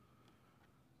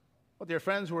Well, dear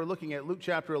friends, we're looking at Luke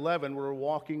chapter 11. We're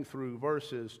walking through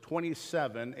verses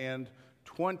 27 and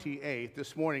 28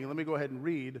 this morning. Let me go ahead and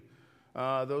read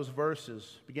those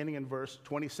verses, beginning in verse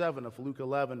 27 of Luke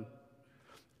 11.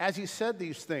 As he said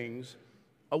these things,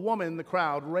 a woman in the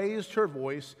crowd raised her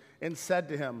voice and said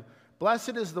to him,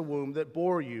 "Blessed is the womb that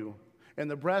bore you,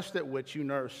 and the breast at which you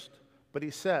nursed." But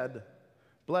he said,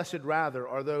 "Blessed rather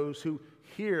are those who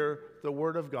hear the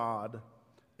word of God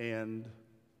and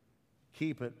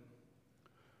keep it."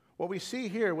 What we see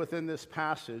here within this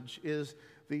passage is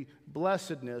the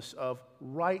blessedness of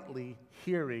rightly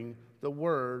hearing the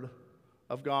word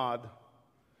of God.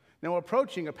 Now,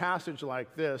 approaching a passage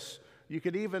like this, you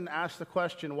could even ask the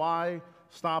question, why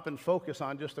stop and focus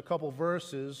on just a couple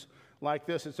verses like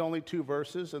this? It's only 2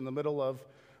 verses in the middle of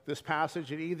this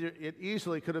passage. It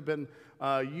easily could have been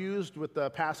used with the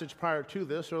passage prior to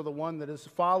this or the one that is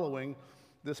following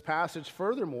this passage.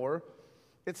 Furthermore,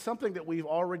 it's something that we've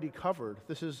already covered.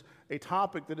 This is a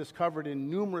topic that is covered in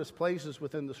numerous places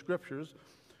within the Scriptures.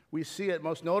 We see it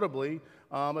most notably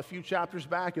a few chapters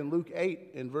back in Luke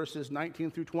 8, in verses 19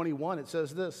 through 21. It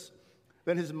says this,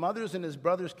 "Then his mothers and his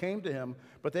brothers came to him,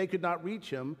 but they could not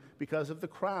reach him because of the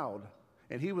crowd.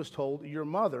 And he was told, 'Your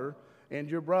mother and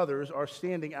your brothers are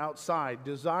standing outside,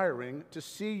 desiring to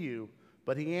see you.'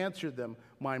 But he answered them,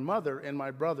 'My mother and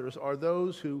my brothers are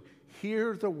those who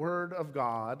hear the word of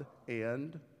God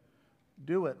and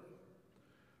do it.'"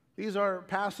 These are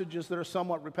passages that are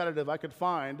somewhat repetitive. I could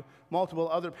find multiple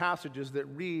other passages that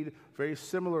read very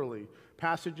similarly,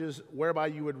 passages whereby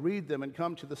you would read them and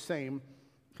come to the same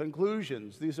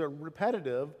conclusions. These are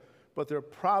repetitive, but they're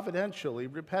providentially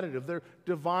repetitive. They're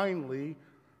divinely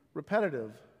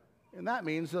repetitive. And that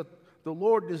means that the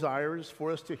Lord desires for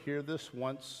us to hear this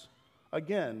once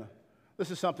again.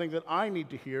 This is something that I need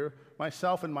to hear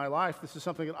myself in my life. This is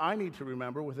something that I need to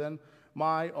remember within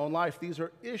my own life. These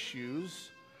are issues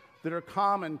that are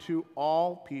common to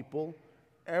all people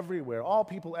everywhere. All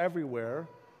people everywhere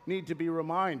need to be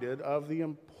reminded of the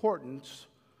importance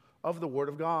of the Word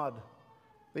of God.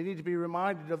 They need to be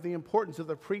reminded of the importance of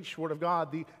the preached Word of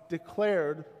God, the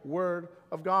declared Word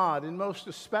of God, and most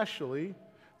especially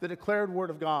the declared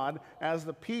Word of God as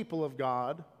the people of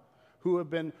God who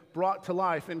have been brought to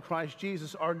life in Christ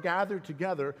Jesus are gathered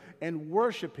together and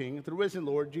worshiping the risen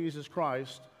Lord Jesus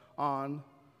Christ on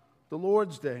the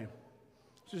Lord's Day.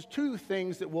 So there's 2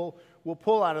 things that we'll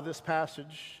pull out of this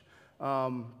passage.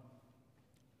 The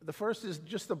first is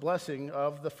just the blessing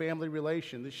of the family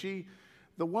relation.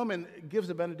 The woman gives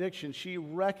a benediction. She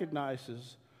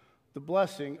recognizes the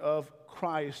blessing of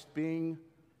Christ being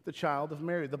the child of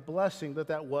Mary, the blessing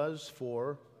that was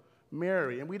for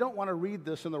Mary. And we don't want to read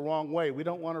this in the wrong way. We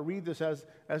don't want to read this as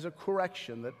a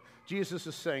correction, that Jesus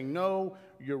is saying, no,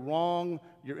 you're wrong,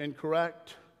 you're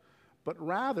incorrect. But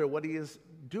rather what he is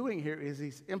doing here is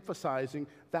he's emphasizing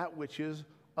that which is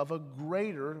of a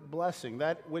greater blessing,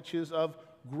 that which is of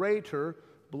greater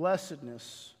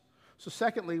blessedness. So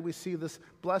secondly, we see this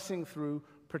blessing through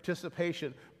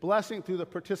participation, blessing through the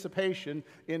participation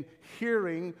in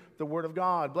hearing the Word of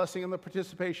God, blessing in the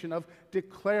participation of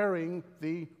declaring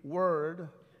the Word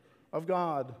of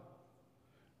God.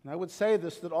 And I would say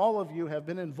this, that all of you have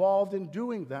been involved in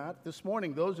doing that this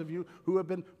morning, those of you who have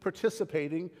been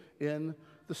participating in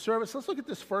the service. Let's look at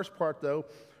this first part, though,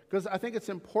 because I think it's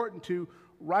important to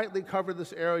rightly cover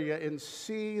this area and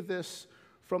see this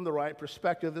from the right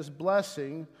perspective, this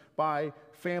blessing by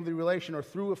family relation or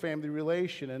through a family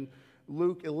relation. In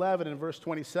Luke 11 and verse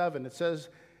 27, it says,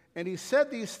 "And he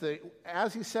said these things,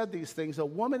 as he said these things, a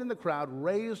woman in the crowd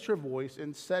raised her voice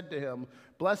and said to him,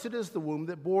 'Blessed is the womb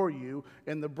that bore you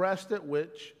and the breast at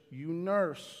which you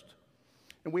nursed.'"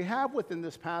 And we have within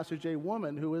this passage a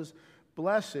woman who is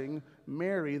blessing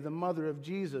Mary, the mother of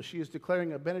Jesus. She is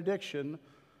declaring a benediction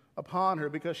upon her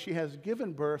because she has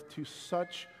given birth to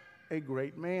such a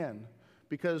great man,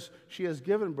 because she has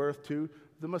given birth to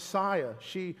the Messiah.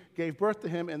 She gave birth to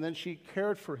him, and then she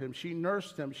cared for him. She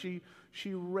nursed him. She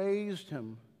raised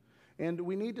him. And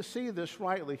we need to see this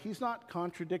rightly. He's not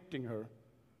contradicting her.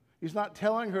 He's not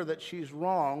telling her that she's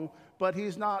wrong, but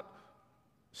he's not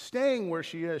staying where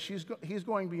she is. He's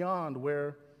going beyond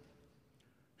where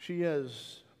she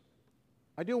is.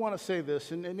 I do want to say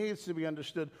this, and it needs to be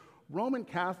understood. Roman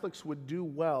Catholics would do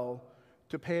well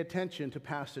to pay attention to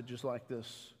passages like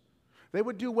this. They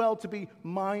would do well to be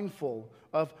mindful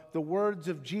of the words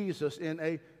of Jesus in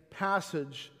a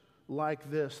passage like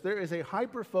this. There is a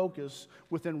hyper-focus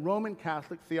within Roman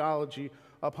Catholic theology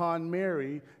upon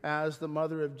Mary as the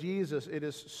mother of Jesus. It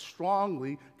is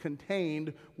strongly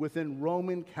contained within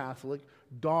Roman Catholic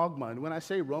dogma. And when I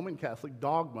say Roman Catholic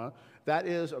dogma, That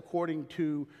is, according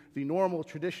to the normal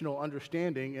traditional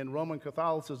understanding in Roman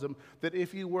Catholicism, that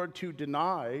if you were to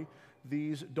deny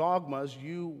these dogmas,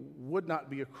 you would not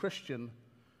be a Christian.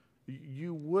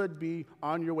 You would be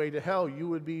on your way to hell. You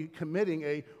would be committing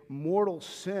a mortal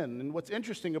sin. And what's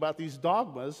interesting about these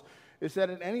dogmas is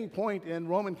that at any point in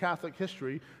Roman Catholic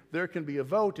history, there can be a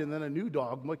vote and then a new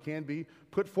dogma can be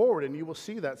put forward. And you will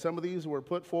see that. Some of these were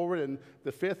put forward in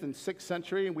the 5th and 6th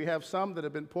century, and we have some that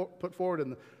have been put forward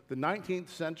in the 19th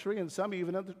century and some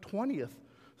even in the 20th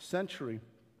century.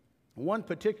 One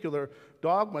particular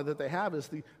dogma that they have is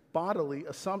the bodily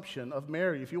assumption of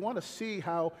Mary. If you want to see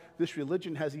how this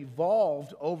religion has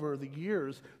evolved over the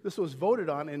years, this was voted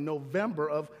on in November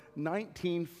of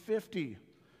 1950.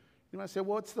 You might say,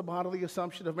 well, what's the bodily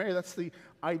assumption of Mary? That's the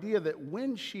idea that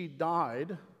when she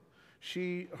died,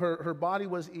 her body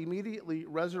was immediately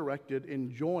resurrected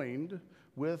and joined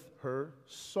with her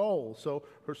soul. So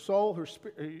her soul, her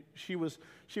spirit, she was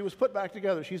put back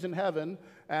together. She's in heaven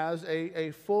as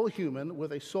a full human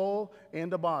with a soul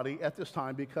and a body at this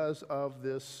time because of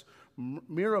this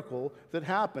miracle that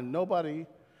happened. Nobody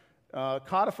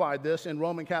codified this in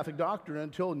Roman Catholic doctrine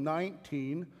until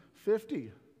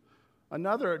 1950.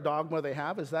 Another dogma they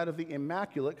have is that of the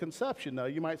Immaculate Conception. Now,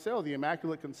 you might say, oh, the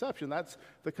Immaculate Conception, that's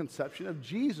the conception of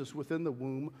Jesus within the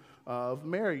womb of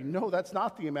Mary. No, that's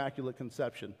not the Immaculate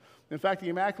Conception. In fact, the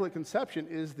Immaculate Conception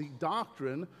is the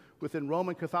doctrine within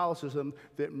Roman Catholicism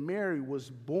that Mary was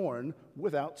born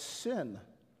without sin.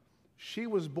 She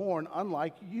was born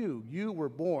unlike you. You were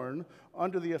born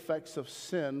under the effects of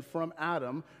sin from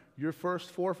Adam, your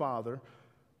first forefather.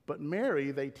 But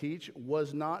Mary, they teach,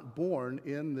 was not born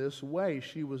in this way.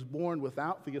 She was born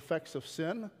without the effects of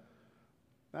sin.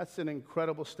 That's an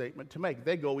incredible statement to make.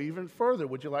 They go even further.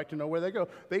 Would you like to know where they go?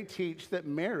 They teach that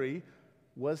Mary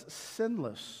was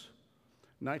sinless.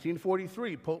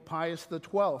 1943, Pope Pius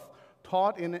XII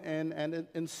taught in an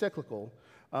encyclical,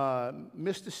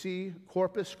 Mystici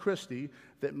Corpus Christi,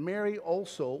 that Mary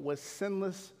also was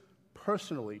sinless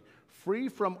personally, free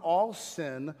from all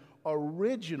sin,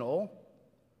 original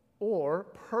or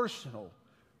personal.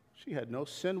 She had no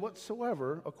sin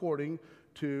whatsoever, according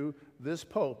to this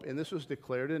pope, and this was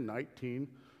declared in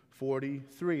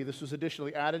 1943. This was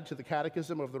additionally added to the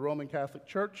Catechism of the Roman Catholic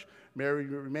Church. Mary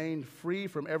remained free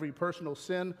from every personal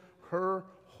sin her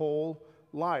whole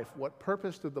life. What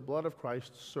purpose did the blood of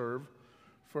Christ serve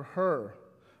for her?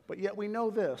 But yet we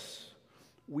know this.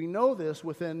 We know this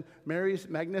within Mary's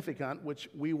Magnificat, which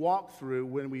we walked through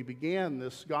when we began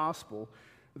this gospel,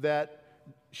 that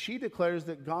she declares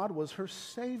that God was her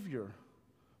Savior.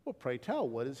 Well, pray tell,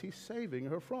 what is he saving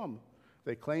her from?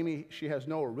 They claim she has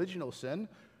no original sin.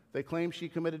 They claim she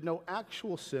committed no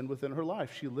actual sin within her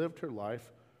life. She lived her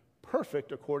life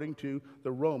perfect according to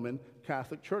the Roman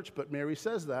Catholic Church. But Mary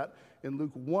says that in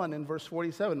Luke 1 and verse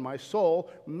 47. My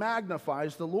soul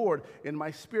magnifies the Lord, and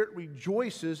my spirit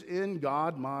rejoices in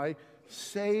God my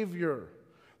Savior.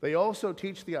 They also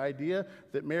teach the idea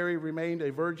that Mary remained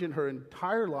a virgin her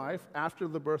entire life after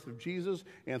the birth of Jesus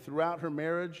and throughout her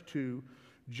marriage to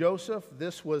Joseph.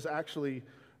 This was actually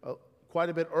quite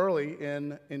a bit early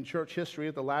in church history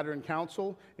at the Lateran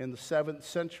Council in the 7th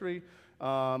century,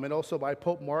 and also by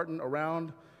Pope Martin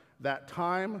around that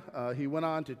time. He went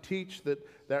on to teach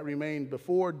that remained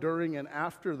before, during, and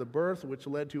after the birth, which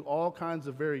led to all kinds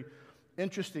of very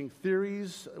interesting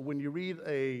theories. When you read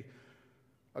a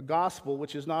gospel,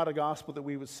 which is not a gospel that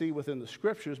we would see within the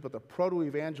scriptures, but the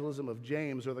proto-evangelism of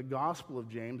James, or the Gospel of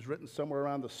James, written somewhere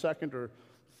around the 2nd or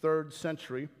 3rd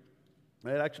century.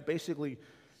 And it actually basically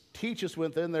teaches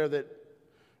within there that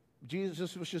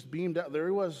Jesus was just beamed out. There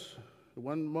he was.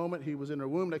 One moment he was in her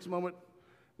womb, next moment,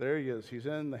 there he is. He's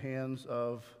in the hands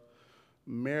of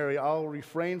Mary. I'll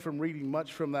refrain from reading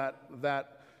much from that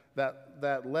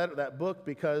book,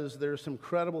 because there's some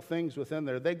credible things within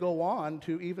there. They go on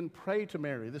to even pray to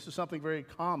Mary. This is something very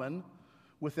common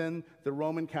within the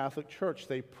Roman Catholic Church.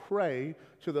 They pray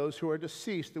to those who are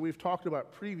deceased. And we've talked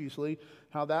about previously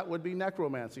how that would be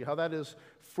necromancy, how that is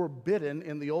forbidden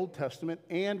in the Old Testament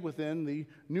and within the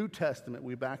New Testament.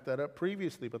 We backed that up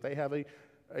previously, but they have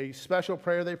a special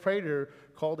prayer they pray to her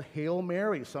called Hail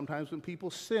Mary. Sometimes when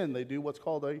people sin, they do what's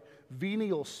called a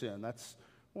venial sin. That's,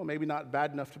 well, maybe not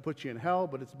bad enough to put you in hell,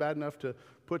 but it's bad enough to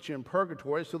put you in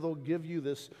purgatory. So they'll give you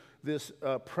this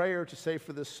prayer to say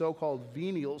for this so-called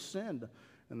venial sin.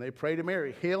 And they pray to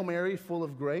Mary, Hail Mary, full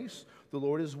of grace, the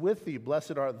Lord is with thee.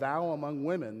 Blessed art thou among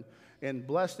women, and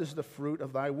blessed is the fruit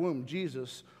of thy womb,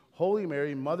 Jesus. Holy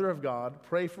Mary, Mother of God,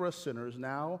 pray for us sinners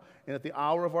now and at the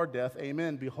hour of our death.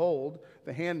 Amen. Behold,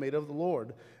 the handmaid of the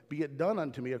Lord. Be it done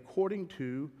unto me according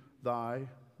to thy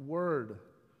word.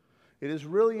 It is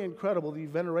really incredible, the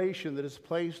veneration that is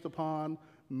placed upon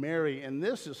Mary, and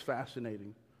this is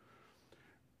fascinating.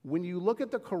 When you look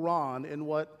at the Quran and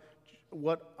what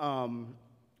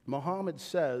Muhammad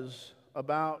says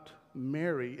about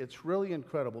Mary, it's really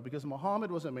incredible, because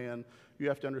Muhammad was a man, you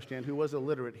have to understand, who was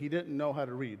illiterate. He didn't know how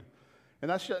to read. And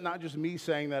that's not just me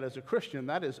saying that as a Christian.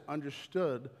 That is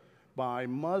understood by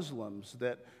Muslims,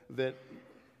 that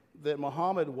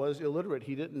Muhammad was illiterate.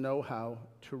 He didn't know how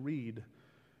to read.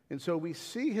 And so we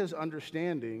see his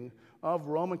understanding of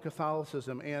Roman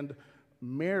Catholicism and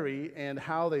Mary and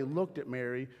how they looked at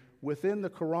Mary within the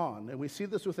Quran. And we see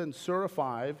this within Surah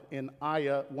 5 in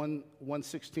Ayah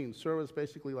 116. Surah is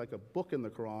basically like a book in the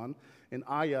Quran, and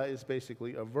Ayah is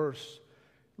basically a verse.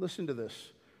 Listen to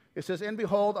this. It says, "And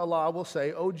behold, Allah will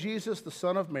say, O Jesus, the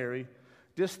son of Mary,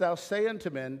 didst thou say unto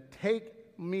men,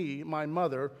 Take me, my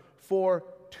mother, for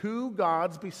two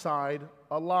gods beside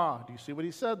Allah?" Do you see what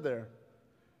he said there?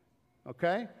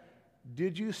 Okay?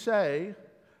 Did you say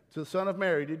to the son of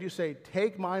Mary, did you say,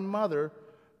 take my mother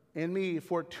and me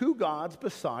for two gods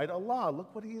beside Allah?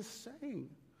 Look what he is saying.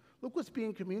 Look what's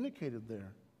being communicated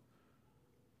there.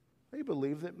 They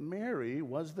believe that Mary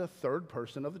was the third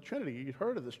person of the Trinity. You've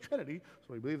heard of this Trinity.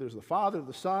 So we believe there's the Father,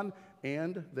 the Son,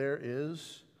 and there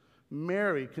is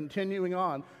Mary. Continuing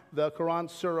on, the Quran,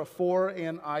 Surah 4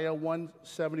 and Ayah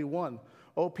 171.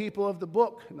 O people of the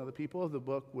book. Now, the people of the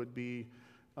book would be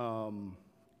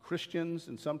Christians,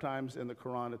 and sometimes in the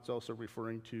Quran it's also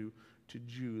referring to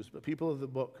Jews. But people of the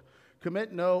book,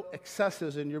 commit no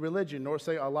excesses in your religion, nor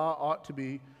say Allah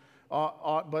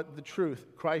ought but the truth.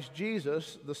 Christ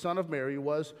Jesus, the Son of Mary,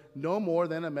 was no more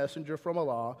than a messenger from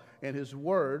Allah, and his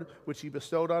word, which he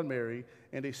bestowed on Mary,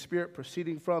 and a spirit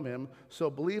proceeding from him. So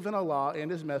believe in Allah and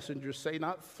his messengers. Say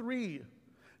not three.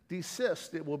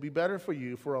 Desist. It will be better for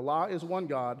you, for Allah is one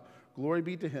God. Glory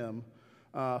be to him.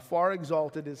 Far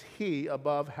exalted is he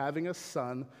above having a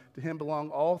son. To him belong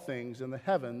all things in the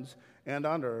heavens and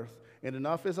on earth. And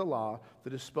enough is Allah, the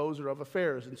disposer of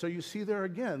affairs. And so you see there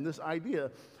again this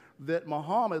idea that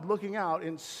Muhammad, looking out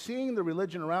and seeing the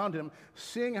religion around him,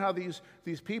 seeing how these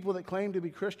people that claimed to be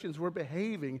Christians were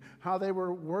behaving, how they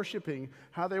were worshiping,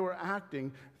 how they were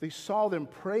acting, they saw them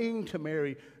praying to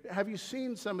Mary. Have you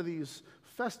seen some of these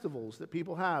festivals that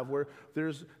people have where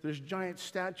there's giant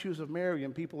statues of Mary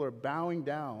and people are bowing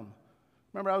down?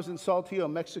 Remember, I was in Saltillo,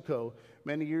 Mexico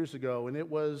many years ago, and it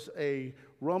was a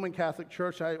Roman Catholic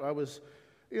church. I was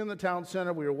in the town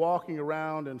center. We were walking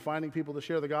around and finding people to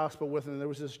share the gospel with, and there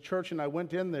was this church, and I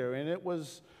went in there, and it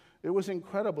was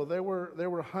incredible. There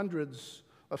were hundreds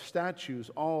of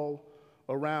statues all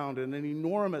around, and an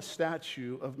enormous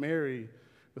statue of Mary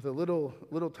with a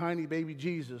little tiny baby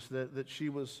Jesus that she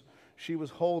was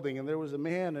holding, and there was a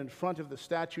man in front of the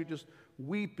statue just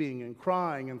weeping and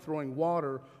crying and throwing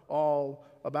water all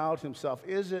about himself.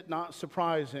 Is it not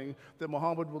surprising that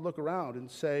Muhammad would look around and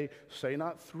say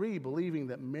not three, believing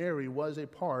that Mary was a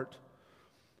part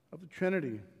of the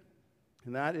Trinity?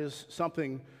 And that is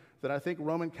something that I think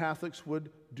Roman Catholics would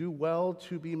do well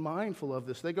to be mindful of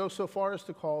this. They go so far as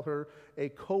to call her a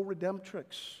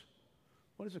co-redemptrix.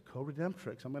 What is a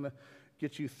co-redemptrix? I'm going to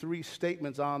get you three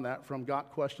statements on that from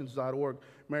gotquestions.org.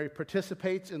 Mary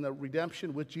participates in the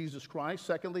redemption with Jesus Christ.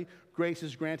 Secondly, grace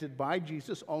is granted by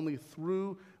Jesus only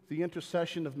through the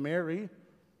intercession of Mary.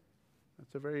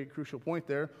 That's a very crucial point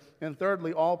there. And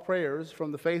thirdly, all prayers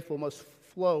from the faithful must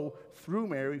flow through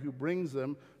Mary, who brings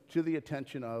them to the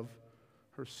attention of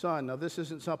her Son. Now, this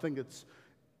isn't something that's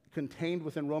contained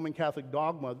within Roman Catholic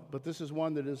dogma, but this is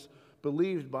one that is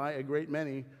believed by a great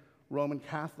many Roman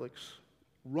Catholics.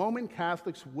 Roman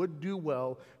Catholics would do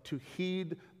well to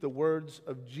heed the words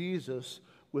of Jesus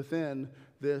within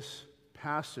this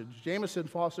passage. Jameson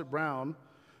Fawcett Brown,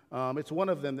 it's one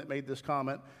of them that made this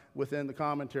comment within the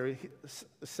commentary,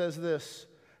 says this: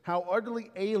 how utterly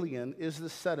alien is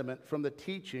this sentiment from the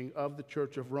teaching of the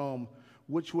Church of Rome,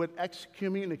 which would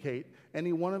excommunicate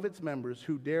any one of its members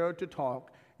who dared to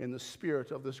talk in the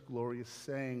spirit of this glorious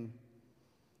saying.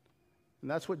 And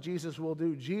that's what Jesus will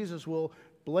do. Jesus will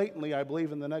blatantly, I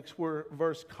believe in the next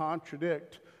verse,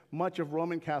 contradict much of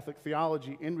Roman Catholic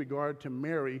theology in regard to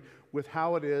Mary with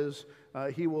how it is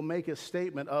he will make a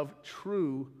statement of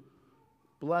true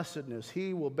blessedness.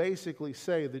 He will basically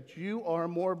say that you are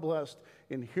more blessed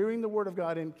in hearing the word of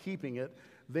God and keeping it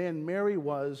than Mary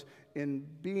was in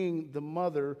being the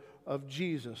mother of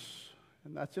Jesus.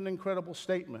 And that's an incredible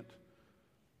statement.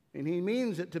 And he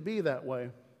means it to be that way.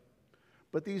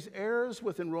 But these errors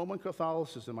within Roman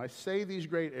Catholicism, I say these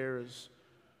great errors,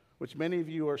 which many of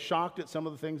you are shocked at some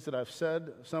of the things that I've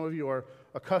said. Some of you are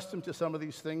accustomed to some of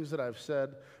these things that I've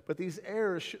said. But these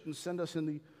errors shouldn't send us in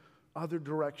the other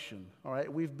direction. All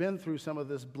right, we've been through some of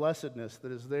this blessedness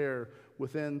that is there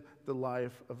within the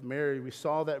life of Mary. We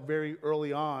saw that very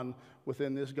early on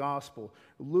within this gospel.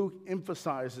 Luke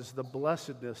emphasizes the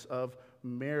blessedness of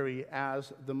Mary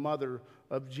as the mother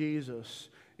of Jesus.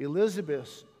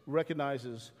 Elizabeth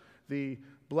recognizes the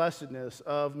blessedness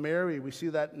of Mary. We see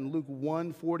that in Luke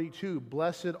 1:42.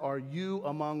 Blessed are you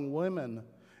among women,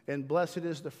 and blessed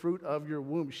is the fruit of your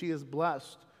womb. She is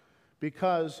blessed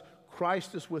because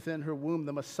Christ is within her womb,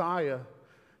 the Messiah.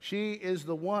 She is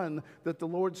the one that the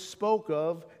Lord spoke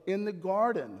of in the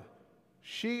garden.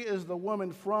 She is the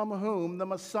woman from whom the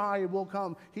Messiah will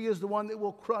come. He is the one that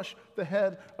will crush the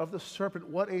head of the serpent.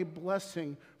 What a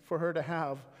blessing for her to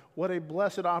have. What a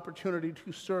blessed opportunity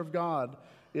to serve God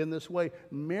in this way.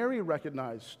 Mary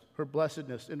recognized her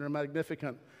blessedness in her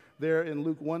Magnificat there in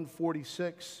Luke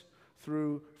 1:46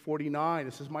 through 49.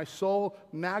 It says, my soul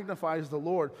magnifies the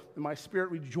Lord, and my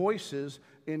spirit rejoices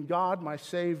in God my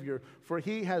Savior, for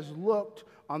he has looked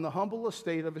on the humble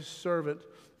estate of his servant.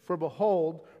 For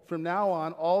behold, from now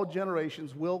on all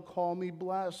generations will call me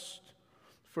blessed.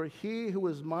 For he who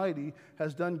is mighty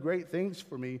has done great things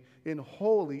for me, and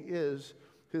holy is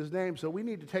his name. So we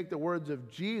need to take the words of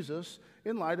Jesus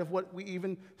in light of what we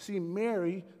even see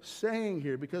Mary saying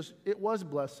here, because it was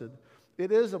blessed.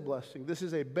 It is a blessing. This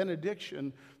is a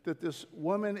benediction that this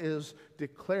woman is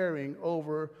declaring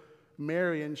over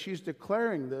Mary, and she's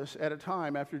declaring this at a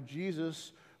time after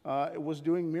Jesus was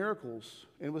doing miracles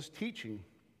and was teaching.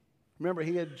 Remember,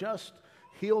 he had just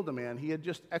healed a man. He had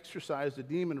just exorcised a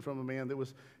demon from a man that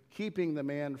was keeping the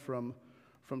man from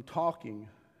talking.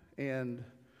 And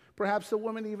perhaps the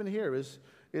woman even here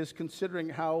is considering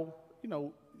how,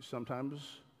 sometimes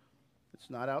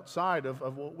it's not outside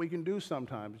of what we can do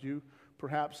sometimes. You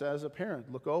perhaps as a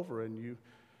parent look over and you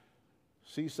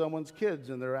see someone's kids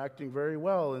and they're acting very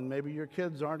well, and maybe your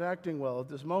kids aren't acting well at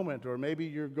this moment, or maybe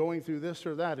you're going through this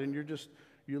or that, and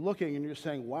you're looking and you're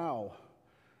saying, wow,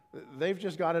 they've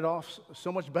just got it off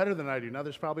so much better than I do. Now,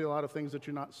 there's probably a lot of things that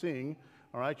you're not seeing,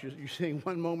 all right? You're seeing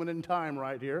one moment in time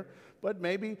right here, but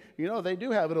maybe, they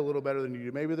do have it a little better than you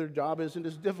do. Maybe their job isn't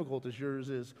as difficult as yours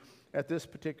is at this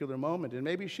particular moment, and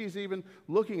maybe she's even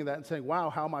looking at that and saying, wow,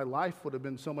 how my life would have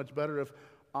been so much better if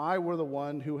I were the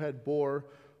one who had bore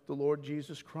the Lord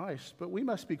Jesus Christ. But we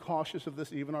must be cautious of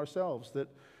this even ourselves,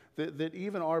 that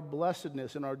even our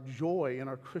blessedness and our joy in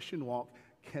our Christian walk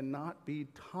cannot be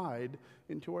tied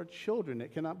into our children.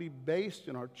 It cannot be based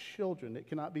in our children. It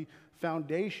cannot be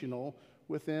foundational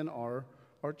within our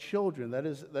children. That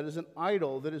is an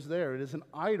idol that is there. It is an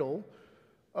idol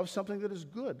of something that is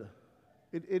good.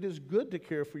 It is good to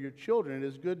care for your children. It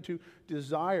is good to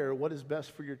desire what is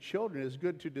best for your children. It is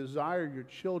good to desire your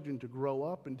children to grow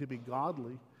up and to be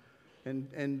godly.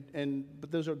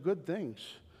 But those are good things.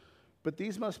 But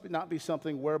these must not be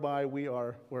something whereby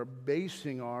we're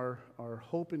basing our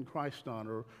hope in Christ on,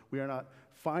 or we are not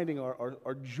finding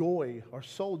our joy, our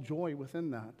sole joy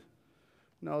within that.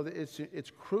 No,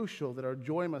 it's crucial that our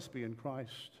joy must be in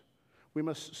Christ. We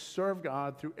must serve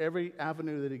God through every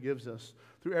avenue that he gives us,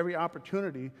 through every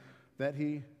opportunity that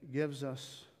he gives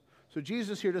us. So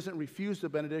Jesus here doesn't refuse the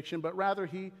benediction, but rather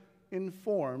he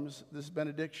informs this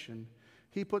benediction.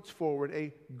 He puts forward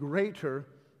a greater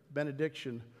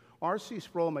benediction. R.C.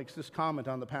 Sproul makes this comment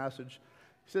on the passage.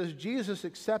 He says, Jesus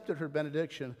accepted her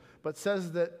benediction, but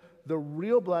says that the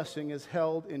real blessing is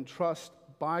held in trust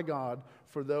by God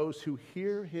for those who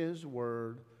hear his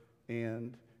word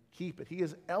and keep it. He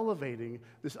is elevating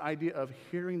this idea of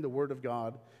hearing the word of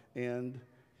God and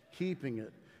keeping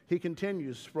it. He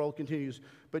continues, Sproul continues,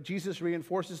 but Jesus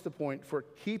reinforces the point, for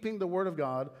keeping the word of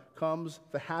God comes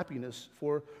the happiness,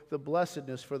 for the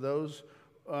blessedness, for those,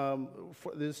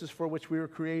 this is for which we were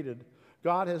created.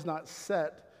 God has not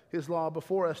set his law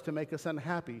before us to make us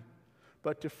unhappy,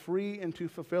 but to free and to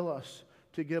fulfill us,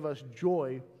 to give us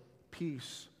joy,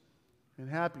 peace, and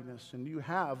happiness. And you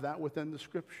have that within the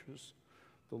scriptures.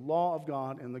 The law of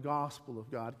God and the gospel of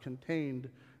God contained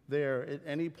there at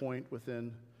any point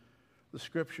within the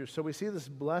scriptures. So we see this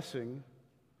blessing,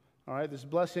 all right, this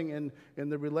blessing in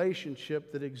the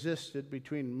relationship that existed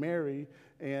between Mary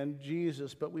and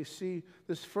Jesus. But we see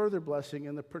this further blessing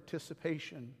in the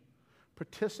participation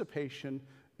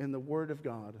in the Word of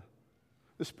God.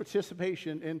 This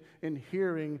participation in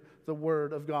hearing the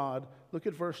Word of God. Look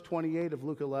at verse 28 of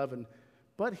Luke 11.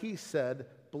 But he said,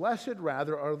 blessed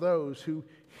rather are those who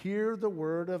hear the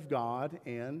Word of God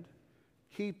and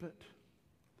keep it.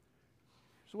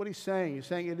 So what he's saying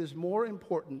it is more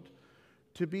important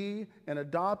to be an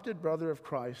adopted brother of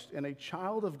Christ and a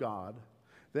child of God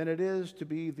than it is to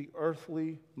be the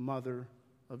earthly mother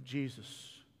of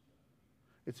Jesus.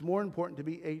 It's more important to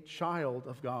be a child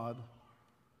of God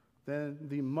than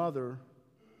the mother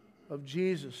of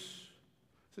Jesus.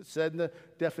 It said in the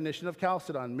definition of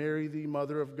Chalcedon, Mary, the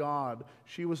mother of God.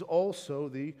 She was also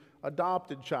the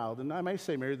adopted child. And I may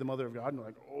say Mary, the mother of God, and you're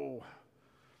like, oh,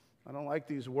 I don't like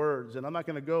these words. And I'm not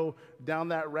going to go down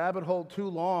that rabbit hole too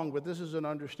long, but this is an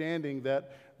understanding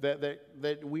that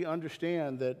we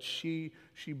understand that she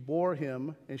bore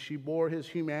him and she bore his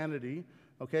humanity,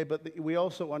 okay? But we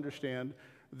also understand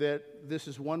that this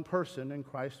is one person and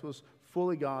Christ was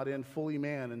fully God and fully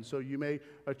man. And so you may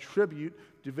attribute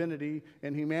divinity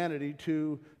and humanity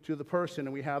to the person,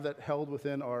 and we have that held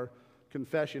within our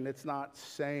confession. It's not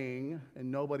saying, and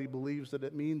nobody believes that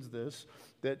it means this,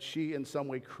 that she in some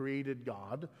way created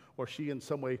God, or she in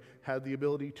some way had the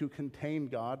ability to contain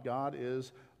God. God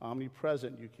is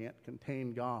omnipresent. You can't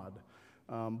contain God.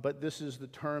 But this is the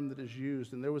term that is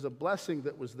used. And there was a blessing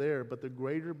that was there, but the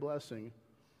greater blessing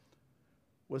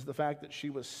was the fact that she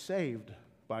was saved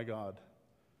by God.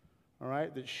 All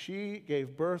right? That she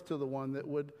gave birth to the one that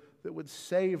would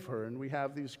save her. And we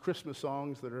have these Christmas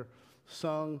songs that are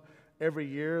sung every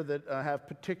year that have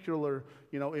particular,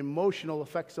 emotional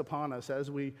effects upon us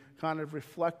as we kind of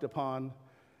reflect upon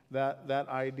that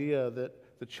idea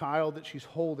that the child that she's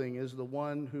holding is the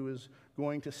one who is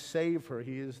going to save her.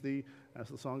 He is as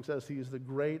the song says, he is the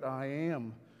great I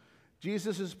am.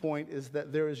 Jesus' point is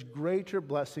that there is greater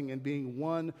blessing in being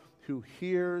one who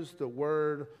hears the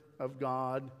word of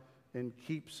God and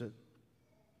keeps it.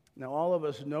 Now, all of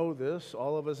us know this,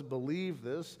 all of us believe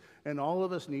this, and all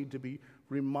of us need to be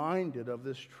reminded of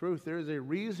this truth. There is a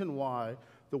reason why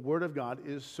the Word of God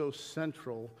is so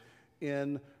central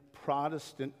in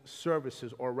Protestant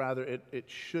services, or rather, it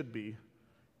should be.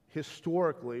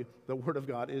 Historically, the Word of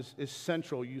God is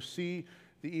central. You see,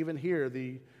 even here,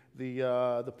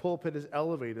 the pulpit is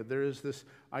elevated. There is this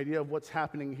idea of what's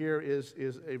happening here is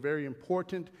a very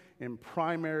important and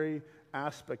primary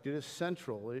aspect. It is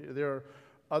central. There are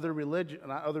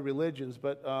not other religions,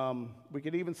 but we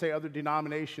could even say other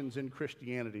denominations in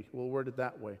Christianity. We'll word it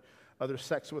that way. Other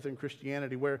sects within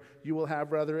Christianity, where you will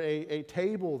have rather a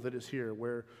table that is here,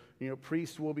 where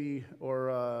priests will be,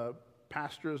 or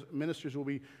pastors, ministers will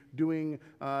be doing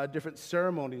different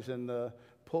ceremonies, and the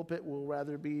pulpit will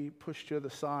rather be pushed to the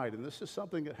side. And this is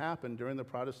something that happened during the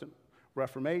Protestant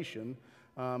Reformation,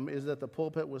 is that the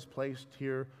pulpit was placed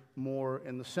here more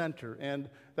in the center. And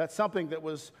that's something that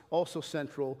was also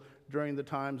central during the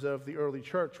times of the early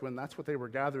church, when that's what they were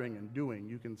gathering and doing.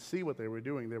 You can see what they were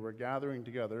doing. They were gathering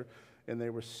together, and they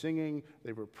were singing,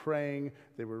 they were praying,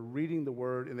 they were reading the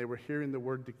word, and they were hearing the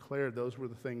word declared. Those were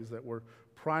the things that were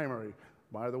primary.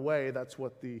 By the way, that's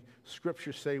what the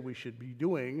scriptures say we should be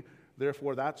doing.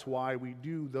 Therefore, that's why we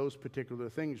do those particular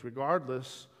things,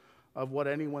 regardless of what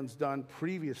anyone's done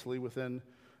previously within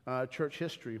church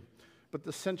history. But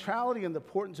the centrality and the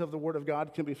importance of the Word of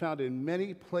God can be found in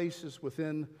many places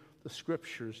within the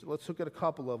Scriptures. Let's look at a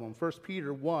couple of them. 1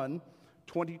 Peter 1,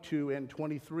 22 and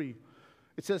 23.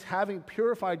 It says, having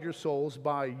purified your souls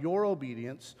by your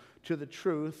obedience to the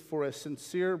truth for a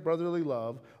sincere brotherly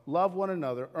love, love one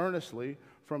another earnestly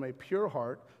from a pure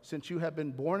heart, since you have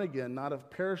been born again, not of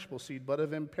perishable seed, but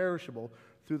of imperishable,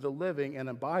 through the living and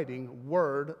abiding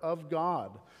Word of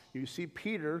God. You see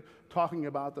Peter talking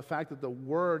about the fact that the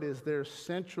Word is there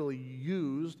centrally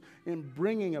used in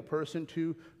bringing a person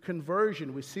to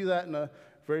conversion. We see that in a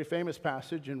very famous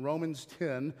passage in Romans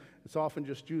 10. It's often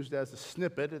just used as a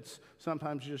snippet. It's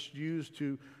sometimes just used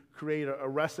to create a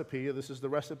recipe. This is the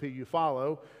recipe you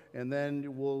follow, and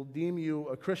then we'll deem you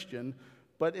a Christian.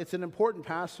 But it's an important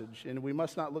passage, and we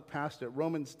must not look past it.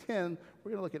 Romans 10,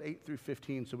 we're going to look at 8 through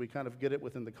 15, so we kind of get it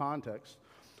within the context.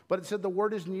 But it said the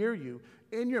word is near you,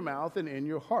 in your mouth and in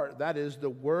your heart. That is the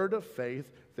word of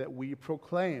faith that we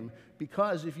proclaim.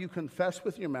 Because if you confess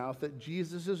with your mouth that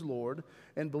Jesus is Lord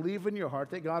and believe in your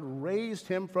heart that God raised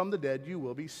him from the dead, you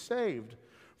will be saved.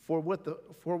 For with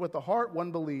the heart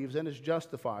one believes and is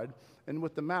justified, and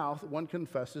with the mouth one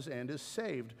confesses and is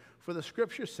saved. For the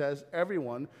scripture says,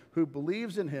 everyone who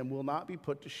believes in him will not be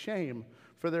put to shame.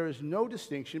 For there is no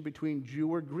distinction between Jew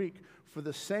or Greek, for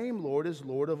the same Lord is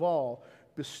Lord of all,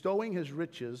 bestowing his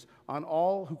riches on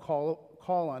all who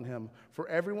call on him. For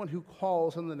everyone who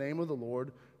calls on the name of the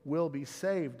Lord will be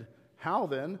saved. How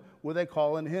then will they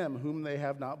call on him whom they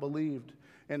have not believed?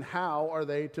 And how are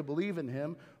they to believe in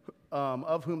him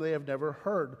of whom they have never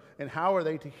heard? And how are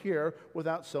they to hear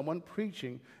without someone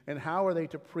preaching? And how are they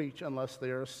to preach unless they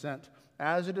are sent?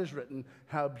 As it is written,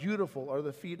 how beautiful are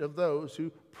the feet of those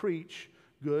who preach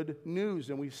good news.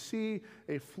 And we see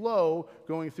a flow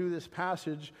going through this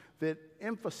passage that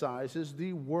emphasizes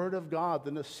the Word of God,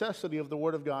 the necessity of the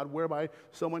Word of God, whereby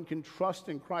someone can trust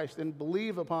in Christ and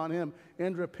believe upon Him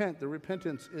and repent. The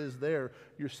repentance is there.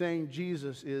 You're saying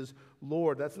Jesus is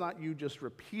Lord. That's not you just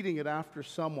repeating it after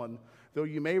someone, though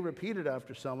you may repeat it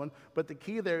after someone, but the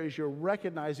key there is you're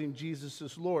recognizing Jesus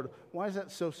as Lord. Why is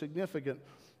that so significant?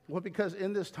 Well, because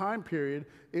in this time period,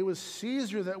 it was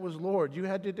Caesar that was Lord. You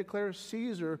had to declare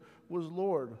Caesar was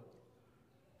Lord.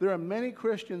 There are many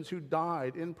Christians who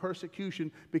died in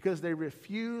persecution because they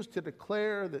refused to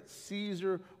declare that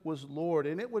Caesar was Lord.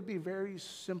 And it would be very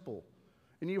simple.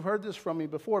 And you've heard this from me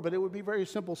before, but it would be very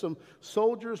simple. Some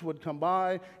soldiers would come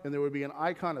by, and there would be an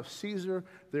icon of Caesar.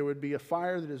 There would be a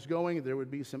fire that is going. There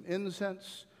would be some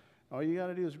incense. All you got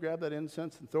to do is grab that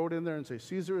incense and throw it in there and say,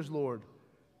 Caesar is Lord.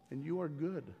 And you are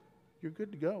good. You're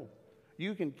good to go.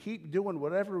 You can keep doing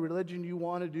whatever religion you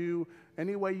want to do,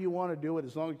 any way you want to do it,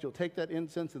 as long as you'll take that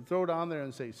incense and throw it on there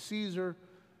and say, Caesar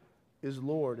is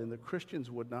Lord. And the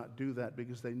Christians would not do that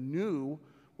because they knew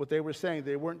what they were saying.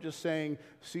 They weren't just saying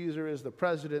Caesar is the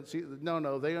president.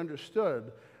 No, they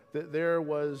understood that there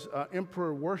was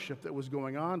emperor worship that was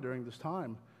going on during this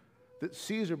time. That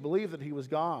Caesar believed that he was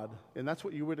God. And that's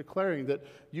what you were declaring, that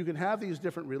you can have these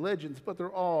different religions, but they're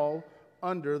all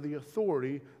under the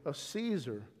authority of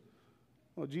Caesar.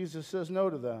 Well, Jesus says no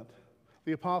to that.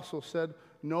 The apostles said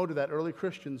no to that. Early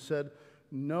Christians said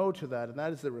no to that. And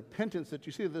that is the repentance that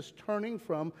you see, this turning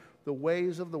from the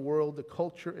ways of the world, the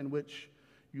culture in which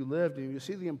you lived. And you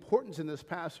see the importance in this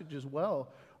passage as well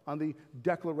on the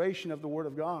declaration of the Word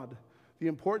of God. The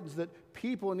importance that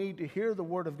people need to hear the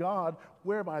Word of God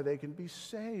whereby they can be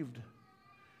saved.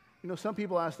 You know, some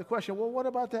people ask the question, well, what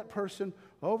about that person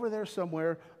over there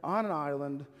somewhere on an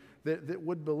island that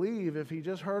would believe if he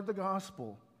just heard the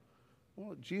gospel?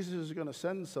 Well, Jesus is going to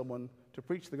send someone to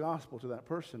preach the gospel to that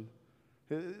person.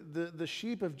 The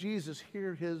sheep of Jesus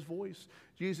hear his voice.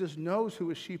 Jesus knows who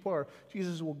his sheep are.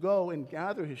 Jesus will go and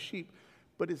gather his sheep,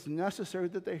 but it's necessary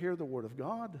that they hear the word of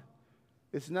God.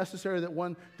 It's necessary that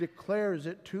one declares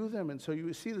it to them. And so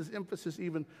you see this emphasis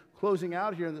even closing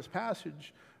out here in this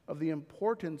passage of the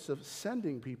importance of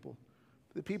sending people,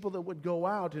 the people that would go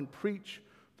out and preach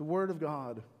the Word of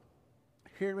God.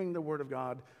 Hearing the Word of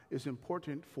God is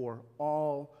important for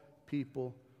all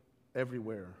people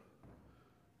everywhere,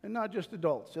 and not just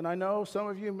adults. And I know some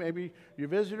of you, maybe you're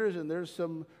visitors, and there's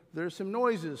some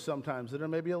noises sometimes that are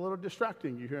maybe a little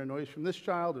distracting. You hear a noise from this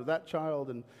child or that child,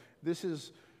 and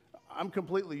I'm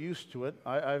completely used to it.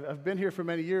 I've been here for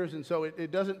many years, and so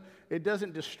it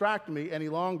doesn't distract me any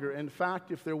longer. In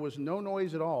fact, if there was no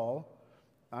noise at all,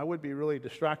 I would be really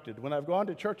distracted. When I've gone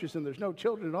to churches and there's no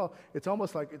children at all, it's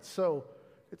almost like it's so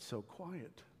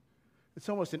quiet. It's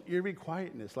almost an eerie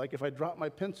quietness. Like if I drop my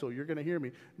pencil, you're going to hear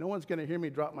me. No one's going to hear me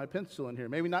drop my pencil in here.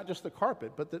 Maybe not just the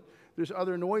carpet, but that there's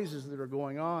other noises that are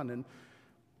going on. And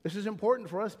this is important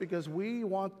for us because we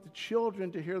want the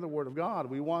children to hear the Word of God.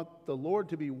 We want the Lord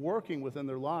to be working within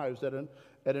their lives at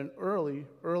an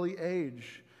early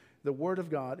age. The Word of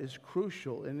God is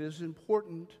crucial and is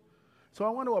important. So I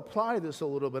want to apply this a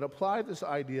little bit, apply this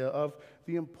idea of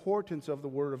the importance of the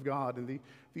Word of God and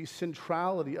the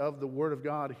centrality of the Word of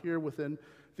God here within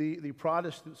the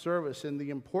Protestant service, and the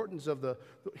importance of the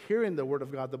hearing the Word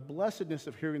of God, the blessedness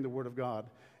of hearing the Word of God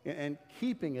and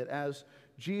keeping it as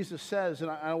Jesus says.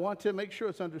 And I want to make sure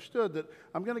it's understood that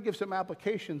I'm going to give some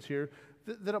applications here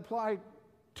that apply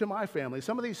to my family.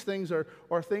 Some of these things are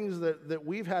things that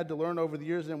we've had to learn over the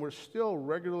years and we're still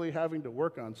regularly having to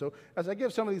work on. So as I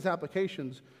give some of these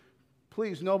applications,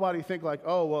 please nobody think like,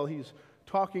 oh, well, he's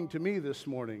talking to me this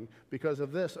morning because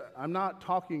of this. I'm not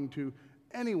talking to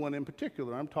anyone in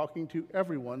particular. I'm talking to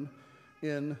everyone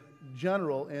in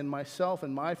general, and myself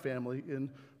and my family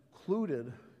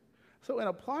included. So in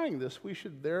applying this, we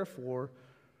should therefore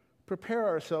prepare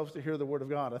ourselves to hear the Word of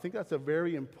God. I think that's a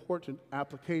very important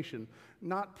application,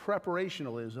 not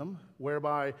preparationalism,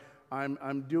 whereby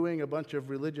I'm doing a bunch of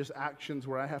religious actions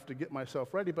where I have to get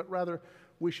myself ready, but rather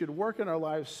we should work in our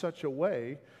lives such a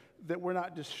way that we're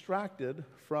not distracted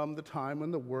from the time when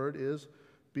the Word is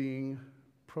being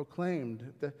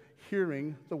proclaimed,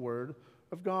 hearing the Word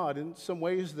of God. In some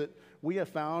ways that we have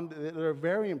found that are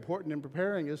very important in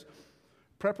preparing is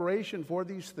preparation for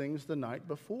these things the night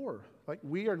before. Like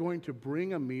we are going to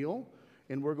bring a meal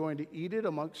and we're going to eat it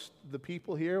amongst the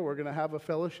people here. We're going to have a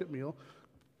fellowship meal.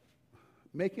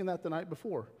 Making that the night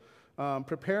before.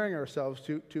 Preparing ourselves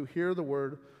to hear the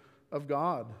Word of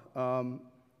God.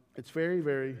 It's very,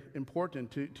 very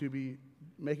important to be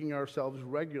making ourselves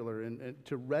regular and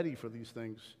to ready for these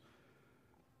things.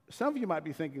 Some of you might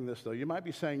be thinking this, though. You might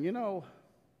be saying,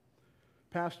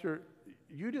 Pastor,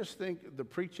 you just think the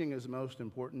preaching is most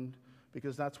important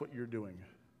because that's what you're doing.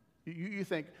 You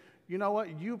think, you know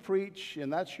what, you preach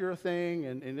and that's your thing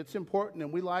and it's important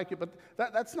and we like it, but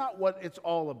that's not what it's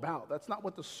all about. That's not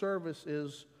what the service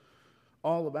is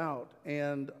all about.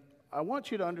 And I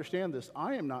want you to understand this.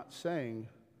 I am not saying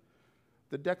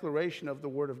the declaration of the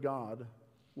Word of God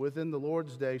within the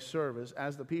Lord's Day service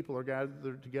as the people are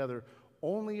gathered together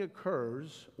only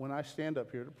occurs when I stand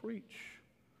up here to preach.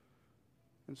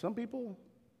 And some people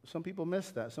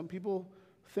miss that. Some people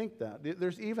think that.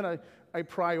 There's even a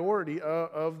priority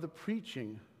of the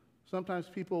preaching. Sometimes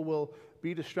people will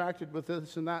be distracted with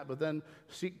this and that, but then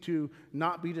seek to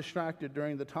not be distracted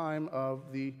during the time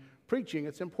of the preaching.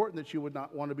 It's important that you would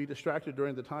not want to be distracted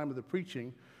during the time of the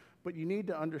preaching, but you need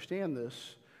to understand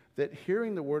this, that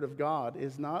hearing the Word of God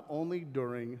is not only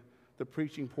during the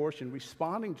preaching portion.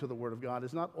 Responding to the Word of God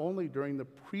is not only during the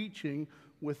preaching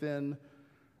within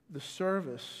the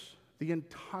service. The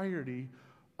entirety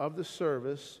of the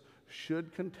service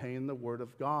should contain the Word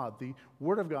of God. The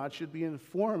Word of God should be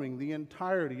informing the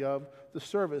entirety of the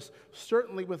service,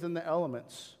 certainly within the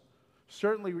elements.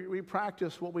 Certainly, we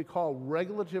practice what we call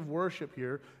regulative worship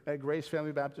here at Grace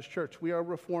Family Baptist Church. We are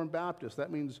Reformed Baptists.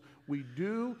 That means we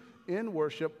do in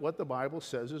worship what the Bible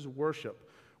says is worship.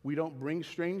 We don't bring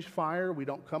strange fire. We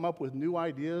don't come up with new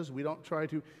ideas. We don't try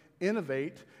to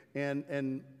innovate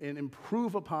and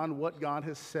improve upon what God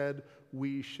has said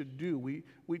we should do.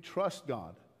 We trust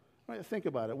God. Right? Think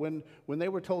about it. When they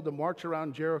were told to march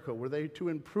around Jericho, were they to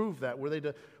improve that? Were they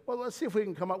to, well, let's see if we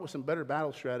can come up with some better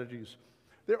battle strategies.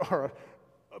 There are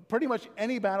pretty much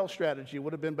any battle strategy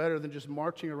would have been better than just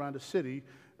marching around a city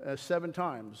 7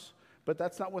 times. But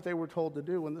that's not what they were told to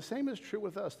do. And the same is true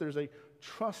with us. There's a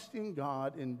trusting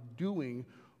God in doing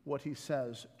what He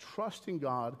says, trusting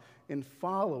God in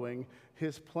following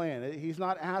His plan. He's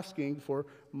not asking for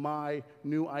my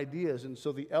new ideas. And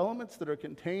so the elements that are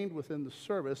contained within the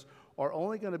service are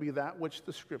only going to be that which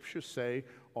the Scriptures say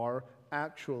are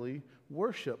actually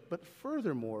worship. But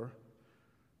furthermore,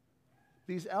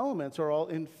 these elements are all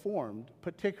informed,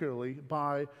 particularly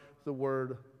by the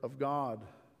Word of God.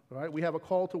 Right? We have a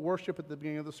call to worship at the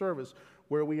beginning of the service,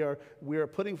 where we are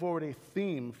putting forward a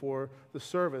theme for the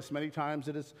service. Many times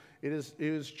it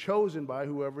is chosen by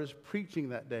whoever is preaching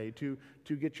that day to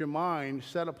get your mind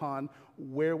set upon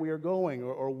where we are going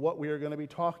or what we are going to be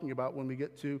talking about when we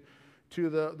get to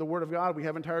the Word of God. We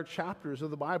have entire chapters of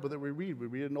the Bible that we read. We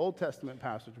read an Old Testament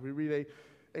passage. We read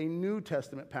a New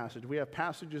Testament passage. We have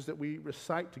passages that we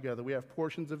recite together. We have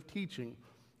portions of teaching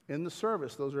in the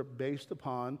service. Those are based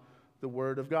upon the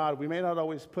Word of God. We may not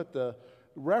always put the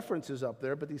references up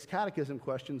there, but these catechism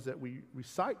questions that we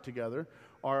recite together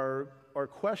are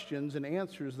questions and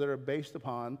answers that are based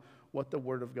upon what the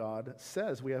Word of God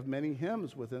says. We have many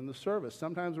hymns within the service.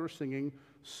 Sometimes we're singing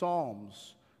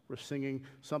psalms. We're singing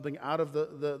something out of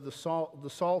the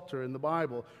Psalter in the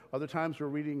Bible. Other times we're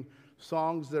reading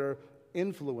songs that are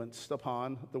influenced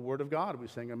upon the Word of God. We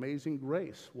sing Amazing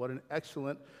Grace. What an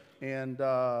excellent and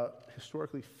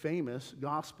historically famous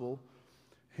gospel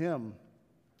hymn.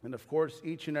 And of course,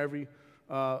 each and every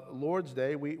Lord's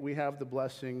Day, we have the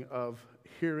blessing of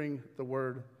hearing the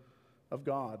Word of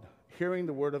God. Hearing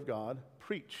the Word of God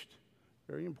preached.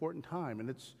 Very important time. And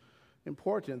it's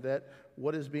important that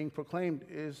what is being proclaimed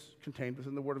is contained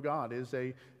within the Word of God, is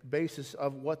a basis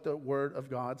of what the Word of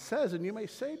God says. And you may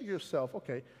say to yourself,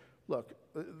 okay, look,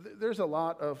 there's a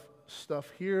lot of stuff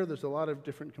here. There's a lot of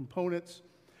different components.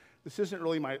 This isn't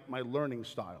really my learning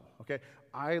style, okay?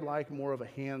 I like more of a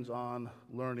hands-on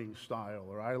learning style,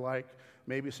 or I like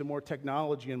maybe some more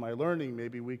technology in my learning.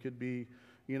 Maybe we could be,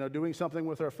 doing something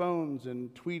with our phones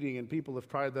and tweeting, and people have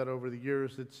tried that over the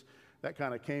years. That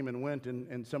kind of came and went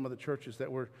in some of the churches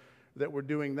that were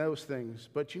doing those things.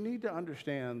 But you need to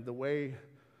understand the way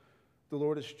the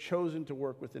Lord has chosen to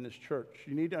work within His church.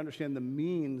 You need to understand the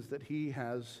means that He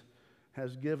has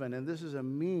given. And this is a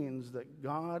means that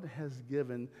God has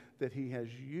given, that He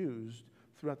has used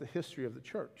throughout the history of the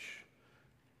church.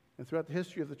 And throughout the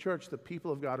history of the church, the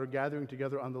people of God are gathering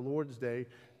together on the Lord's Day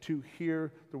to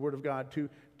hear the Word of God, to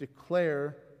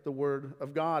declare the Word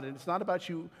of God. And it's not about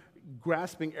you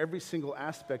grasping every single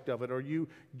aspect of it, or you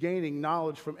gaining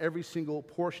knowledge from every single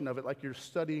portion of it, like you're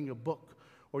studying a book,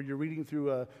 or you're reading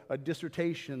through a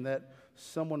dissertation that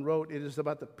someone wrote. It is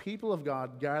about the people of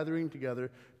God gathering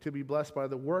together to be blessed by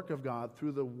the work of God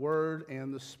through the Word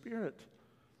and the Spirit.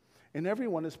 And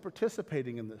everyone is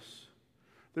participating in this.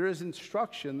 There is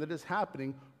instruction that is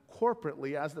happening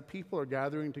corporately as the people are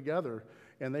gathering together,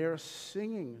 and they are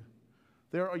singing.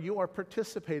 You are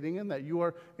participating in that. You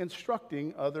are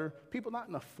instructing other people, not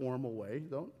in a formal way.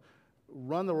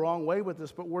 run the wrong way with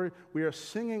this, but we are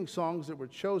singing songs that were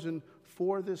chosen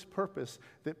for this purpose,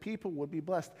 that people would be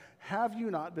blessed. Have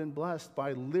you not been blessed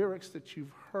by lyrics that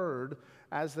you've heard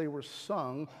as they were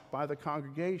sung by the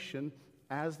congregation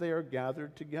as they are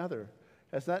gathered together?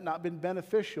 Has that not been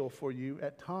beneficial for you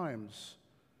at times?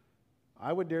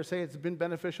 I would dare say it's been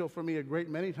beneficial for me a great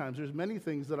many times. There's many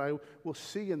things that I will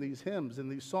see in these hymns, in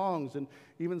these songs, and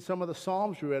even some of the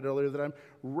Psalms we read earlier that I'm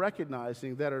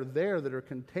recognizing that are there, that are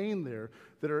contained there,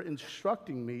 that are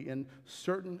instructing me in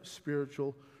certain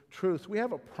spiritual truths. We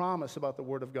have a promise about the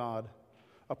Word of God,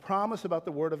 a promise about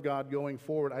the Word of God going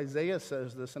forward. Isaiah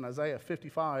says this in Isaiah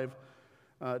 55,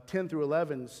 10 through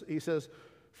 11. He says,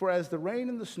 "For as the rain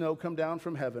and the snow come down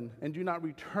from heaven and do not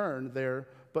return there,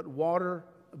 but water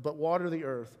the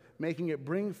earth, making it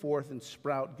bring forth and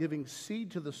sprout, giving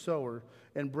seed to the sower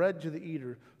and bread to the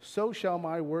eater, so shall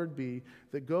my word be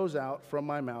that goes out from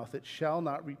my mouth. It shall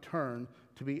not return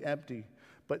to be empty,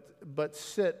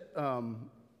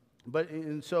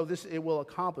 so this it will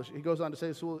accomplish." He goes on to say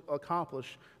this will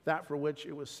accomplish that for which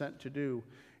it was sent to do.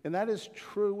 And that is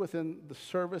true within the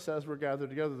service as we're gathered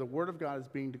together. The Word of God is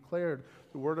being declared.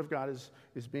 The Word of God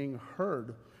is being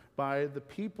heard by the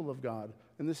people of God.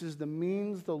 And this is the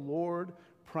means the Lord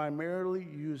primarily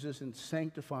uses in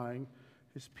sanctifying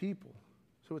His people.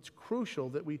 So it's crucial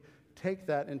that we take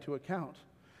that into account,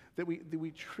 that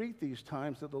we treat these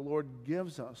times that the Lord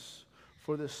gives us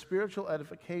for this spiritual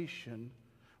edification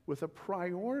with a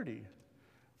priority,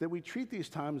 that we treat these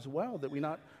times well, that we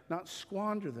not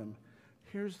squander them.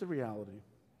 Here's the reality.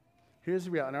 Here's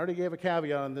the reality. And I already gave a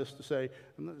caveat on this to say,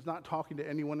 I'm not talking to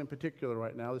anyone in particular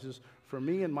right now. This is for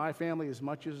me and my family as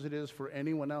much as it is for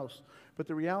anyone else. But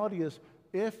the reality is,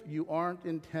 if you aren't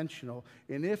intentional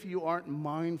and if you aren't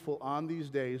mindful on these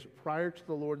days prior to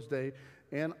the Lord's Day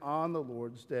and on the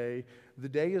Lord's Day, the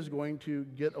day is going to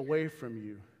get away from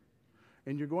you.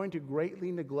 And you're going to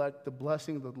greatly neglect the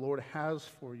blessing that the Lord has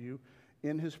for you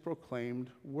in His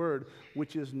proclaimed word,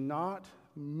 which is not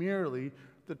merely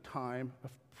the time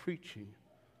of preaching.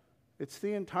 It's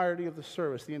the entirety of the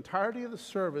service. The entirety of the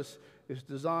service is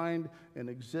designed and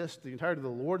exists. The entirety of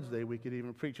the Lord's Day, we could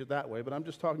even preach it that way, but I'm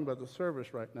just talking about the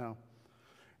service right now.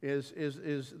 Is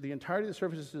the entirety of the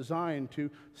service is designed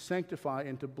to sanctify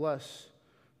and to bless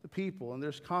the people. And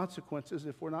there's consequences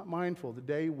if we're not mindful. The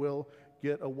day will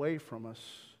get away from us.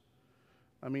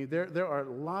 I mean, there are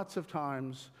lots of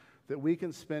times that we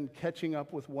can spend catching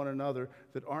up with one another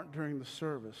that aren't during the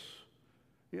service.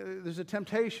 You know, there's a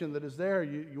temptation that is there.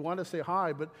 You want to say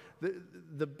hi, but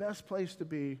the best place to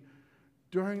be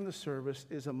during the service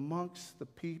is amongst the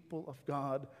people of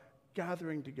God,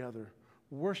 gathering together,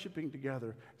 worshiping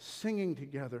together, singing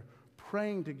together,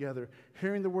 praying together,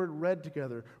 hearing the word read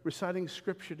together, reciting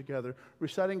scripture together,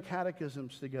 reciting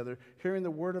catechisms together, hearing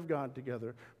the word of God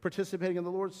together, participating in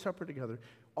the Lord's Supper together.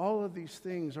 All of these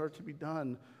things are to be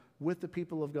done with the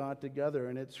people of God together,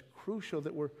 and it's crucial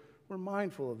that we're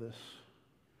mindful of this,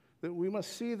 that we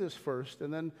must see this first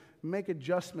and then make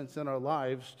adjustments in our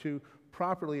lives to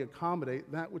properly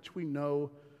accommodate that which we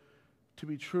know to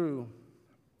be true.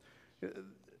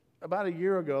 About a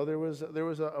year ago, there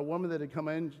was a woman that had come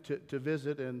in to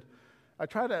visit, and I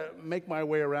try to make my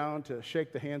way around to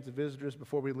shake the hands of visitors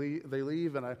before they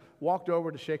leave, and I walked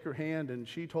over to shake her hand, and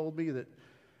she told me that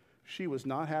she was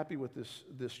not happy with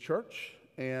this church,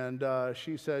 and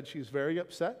she said she's very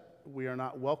upset. We are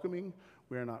not welcoming.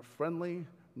 We are not friendly.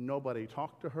 Nobody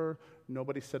talked to her.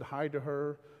 Nobody said hi to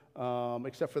her,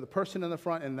 except for the person in the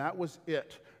front, and that was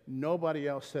it. Nobody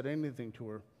else said anything to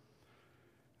her.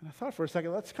 And I thought for a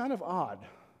second, that's kind of odd,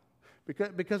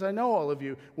 because I know all of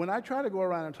you. When I try to go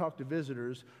around and talk to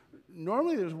visitors,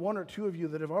 normally there's one or two of you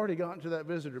that have already gotten to that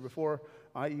visitor before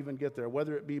I even get there,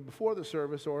 whether it be before the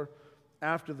service or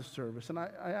after the service. And I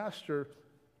asked her,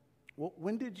 well,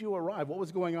 when did you arrive? What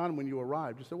was going on when you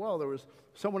arrived? She said, well, there was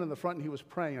someone in the front and he was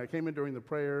praying. I came in during the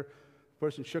prayer. The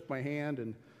person shook my hand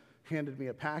and handed me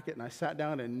a packet, and I sat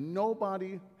down, and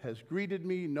nobody has greeted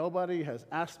me. Nobody has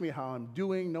asked me how I'm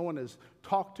doing. No one has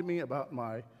talked to me about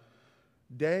my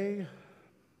day.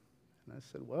 And I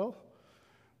said, well,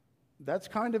 that's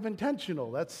kind of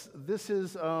intentional.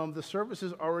 The service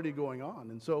is already going on.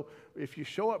 And so if you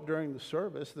show up during the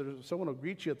service, someone will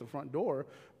greet you at the front door.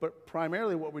 But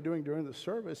primarily what we're doing during the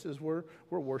service is we're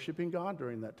worshiping God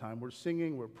during that time. We're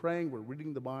singing, we're praying, we're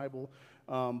reading the Bible.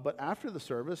 But after the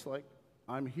service,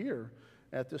 I'm here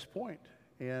at this point.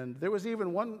 And there was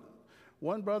even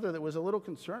one brother that was a little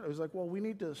concerned. He was like, well, we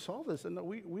need to solve this. And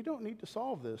we don't need to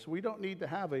solve this. We don't need to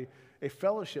have a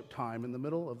fellowship time in the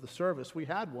middle of the service. We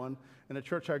had one in a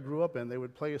church I grew up in. They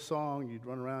would play a song. You'd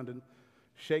run around and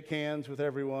shake hands with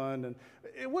everyone. And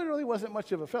it really wasn't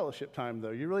much of a fellowship time,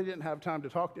 though. You really didn't have time to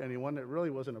talk to anyone. It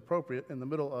really wasn't appropriate in the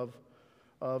middle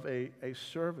of a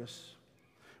service.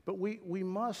 But we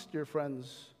must, dear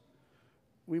friends,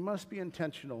 we must be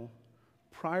intentional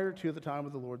prior to the time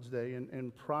of the Lord's Day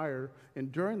and prior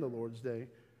and during the Lord's Day,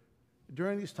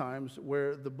 during these times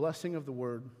where the blessing of the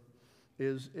Word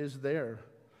is there.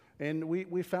 And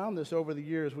we found this over the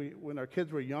years. When our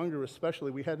kids were younger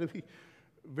especially, we had to be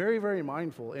very, very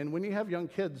mindful. And when you have young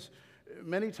kids,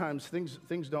 many times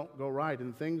things don't go right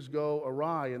and things go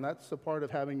awry. And that's a part of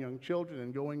having young children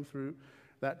and going through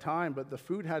that time. But the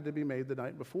food had to be made the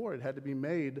night before. It had to be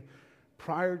made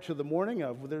prior to the morning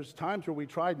of. There's times where we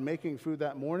tried making food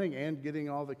that morning and getting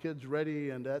all the kids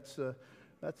ready, and that's a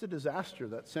disaster.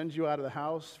 That sends you out of the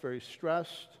house very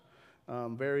stressed,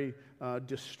 very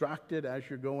distracted as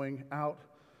you're going out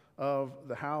of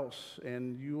the house,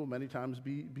 and you will many times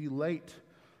be late.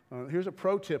 Here's a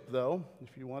pro tip, though.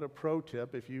 If you want a pro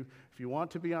tip, if you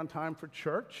want to be on time for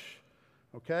church,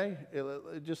 okay?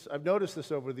 I've noticed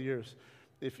this over the years.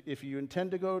 If you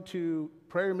intend to go to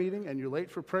prayer meeting and you're late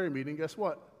for prayer meeting, guess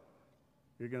what?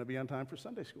 You're going to be on time for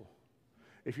Sunday school.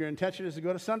 If your intention is to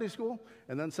go to Sunday school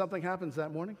and then something happens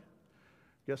that morning,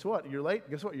 guess what? You're late.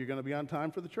 Guess what? You're going to be on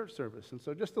time for the church service. And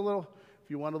so just if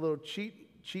you want a little cheat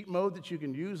mode that you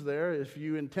can use there, if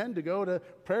you intend to go to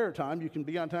prayer time, you can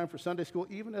be on time for Sunday school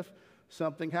even if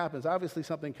something happens. Obviously,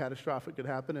 something catastrophic could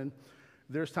happen. And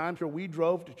there's times where we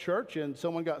drove to church and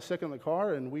someone got sick in the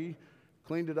car and we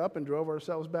cleaned it up and drove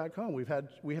ourselves back home.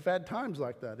 We have had times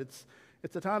like that.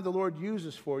 It's a time the Lord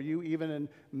uses for you, even in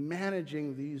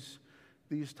managing these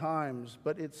times.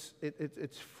 But it's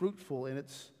fruitful and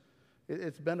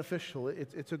it's beneficial.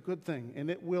 It's a good thing, and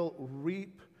it will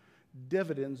reap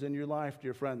dividends in your life,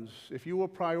 dear friends. If you will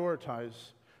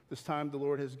prioritize this time the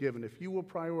Lord has given, if you will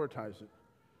prioritize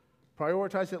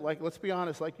it like, let's be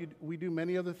honest, like we do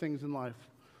many other things in life.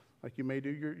 Like you may do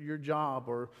your job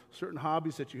or certain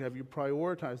hobbies that you have, you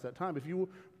prioritize that time. If you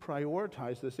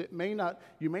prioritize this,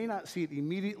 you may not see it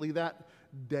immediately that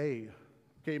day.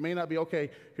 Okay, it may not be, okay,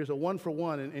 here's a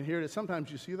 1-for-1, and here it is. Sometimes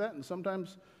you see that, and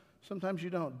sometimes you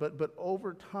don't. But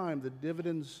over time, the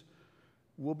dividends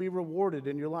will be rewarded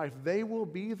in your life. They will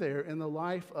be there in the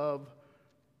life of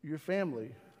your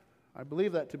family. I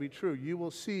believe that to be true. You will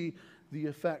see the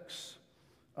effects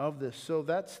of this. So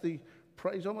that's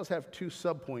you almost have two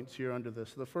subpoints here under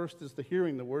this. The first is the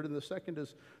hearing the word, and the second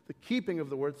is the keeping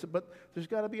of the word. But there's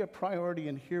got to be a priority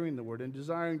in hearing the word and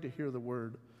desiring to hear the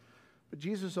word. But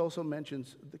Jesus also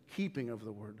mentions the keeping of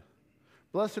the word.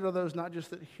 Blessed are those not just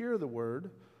that hear the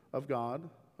word of God,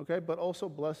 okay, but also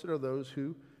blessed are those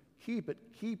who keep it,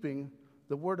 keeping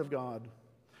the word of God.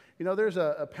 You know, there's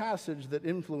a passage that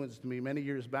influenced me many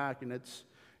years back, and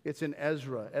it's in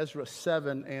Ezra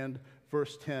 7 and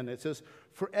verse 10. It says,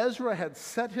 "For Ezra had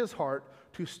set his heart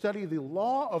to study the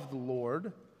law of the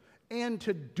Lord and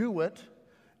to do it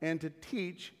and to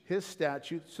teach his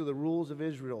statutes to the rules of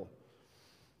Israel."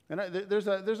 And there's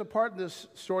a part in this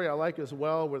story I like as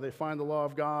well where they find the law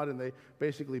of God and they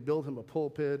basically build him a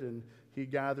pulpit and he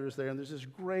gathers there. And there's this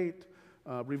great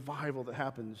revival that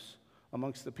happens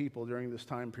amongst the people during this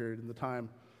time period in the time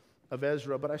of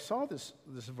Ezra. But I saw this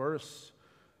verse,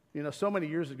 so many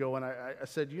years ago, and I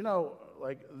said,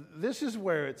 this is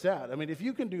where it's at. I mean, if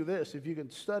you can do this, if you can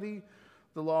study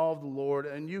the law of the Lord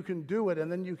and you can do it and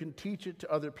then you can teach it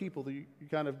to other people, you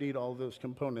kind of need all of those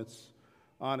components.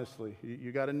 Honestly,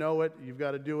 you got to know it. You've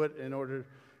got to do it in order,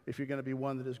 if you're going to be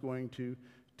one that is going to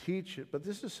teach it. But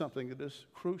this is something that is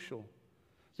crucial: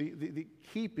 the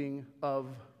keeping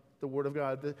of the Word of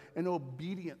God, and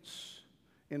obedience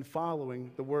in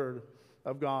following the Word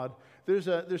of God. There's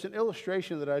an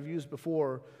illustration that I've used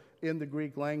before in the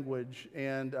Greek language,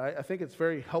 and I think it's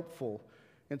very helpful.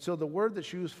 And so the word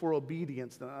that's used for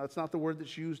obedience, now, it's not the word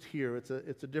that's used here. It's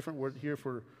a different word here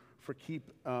for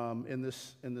keep in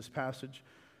this passage.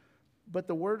 But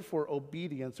the word for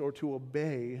obedience or to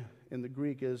obey in the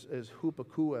Greek is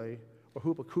hupakue or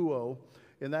hupakuo,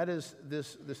 and that is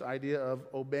this idea of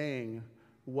obeying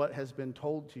what has been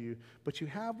told to you. But you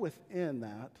have within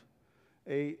that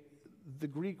the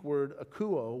Greek word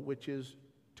akuo, which is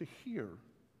to hear.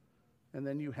 And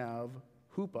then you have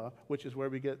hupa, which is where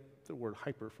we get the word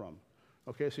hyper from.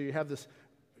 Okay, so you have this,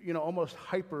 almost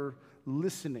hyper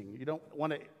listening. You don't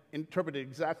want to interpret it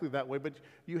exactly that way, but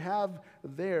you have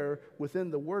there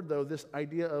within the word, though, this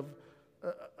idea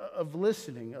of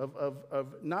listening, of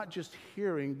not just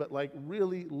hearing, but like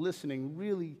really listening,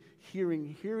 really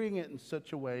hearing it in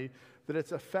such a way that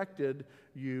it's affected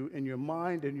you in your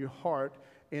mind and your heart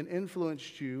and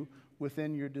influenced you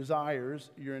within your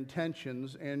desires, your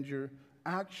intentions, and your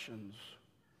actions.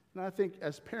 And I think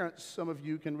as parents, some of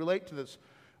you can relate to this.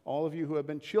 All of you who have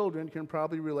been children can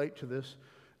probably relate to this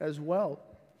as well.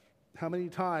 How many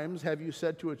times have you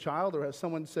said to a child, or has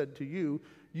someone said to you,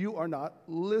 "You are not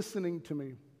listening to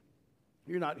me.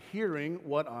 You're not hearing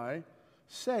what I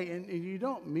say." And you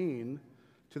don't mean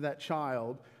to that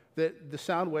child that the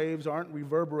sound waves aren't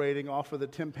reverberating off of the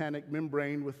tympanic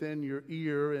membrane within your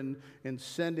ear and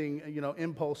sending,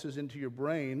 impulses into your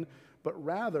brain, but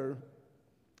rather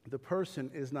the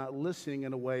person is not listening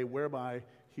in a way whereby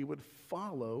he would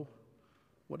follow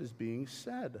what is being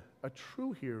said. A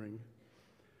true hearing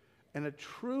and a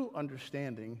true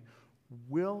understanding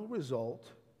will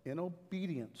result in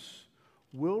obedience,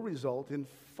 will result in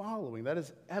following. That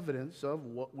is evidence of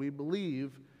what we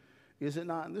believe, is it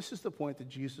not? And this is the point that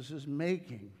Jesus is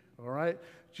making, all right?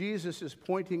 Jesus is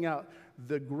pointing out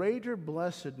the greater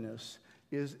blessedness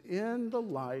is in the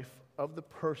life of the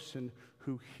person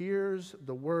who hears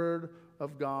the word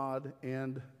of God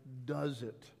and does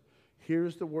it.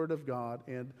 Hears the word of God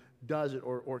and does it,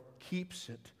 or keeps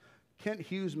it. Kent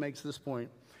Hughes makes this point.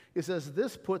 He says,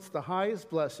 this puts the highest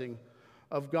blessing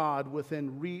of God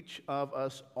within reach of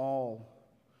us all.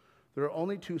 There are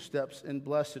only two steps in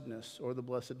blessedness, or the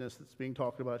blessedness that's being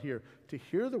talked about here: to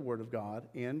hear the word of God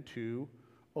and to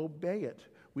obey it.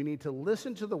 We need to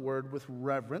listen to the word with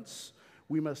reverence.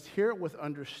 We must hear it with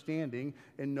understanding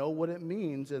and know what it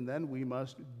means, and then we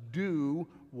must do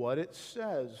what it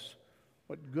says.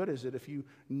 What good is it if you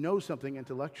know something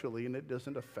intellectually and it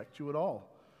doesn't affect you at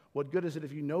all? What good is it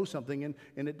if you know something and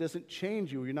it doesn't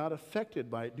change you? You're not affected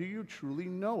by it. Do you truly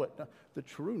know it? The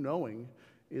true knowing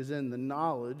is in the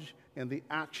knowledge and the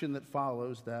action that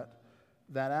follows that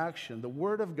action. The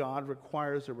Word of God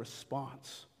requires a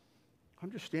response.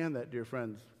 Understand that, dear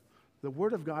friends. The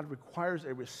Word of God requires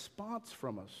a response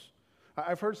from us.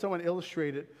 I've heard someone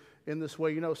illustrate it in this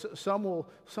way. Some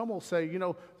will say,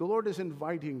 the Lord is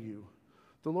inviting you.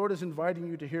 The Lord is inviting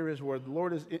you to hear His word. The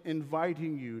Lord is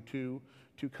inviting you to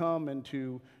come and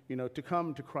to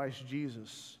come to Christ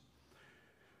Jesus.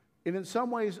 And in some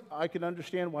ways, I can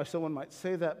understand why someone might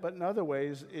say that, but in other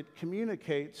ways, it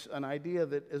communicates an idea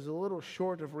that is a little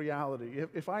short of reality.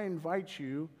 If I invite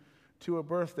you to a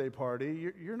birthday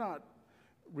party, you're not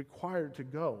required to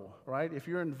go, right? If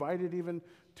you're invited even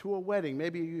to a wedding,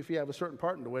 maybe if you have a certain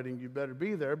part in the wedding, you better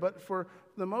be there. But for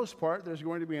the most part, there's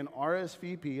going to be an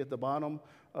RSVP at the bottom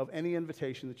of any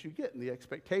invitation that you get. And the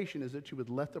expectation is that you would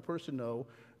let the person know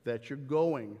that you're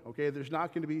going, okay? There's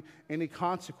not going to be any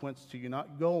consequence to you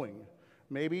not going.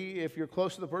 Maybe if you're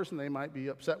close to the person, they might be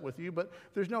upset with you, but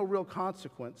there's no real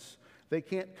consequence. They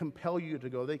can't compel you to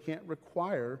go. They can't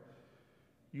require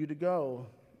you to go.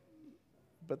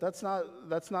 But that's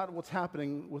not what's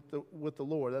happening with the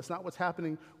Lord. That's not what's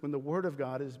happening when the Word of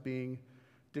God is being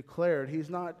declared. He's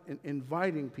not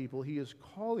inviting people. He is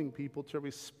calling people to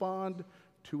respond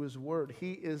to His Word.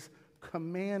 He is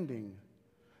commanding.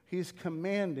 He's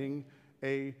commanding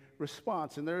a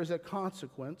response. And there is a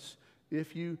consequence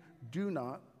if you do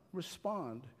not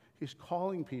respond. He's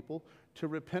calling people to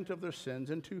repent of their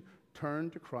sins and to turn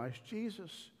to Christ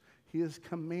Jesus. He is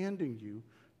commanding you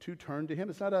to turn to Him.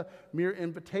 It's not a mere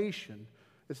invitation.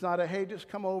 It's not a, hey, just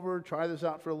come over, try this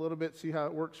out for a little bit, see how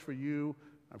it works for you.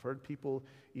 I've heard people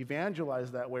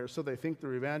evangelize that way, or so they think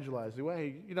they're evangelizing.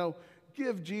 Hey,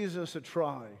 give Jesus a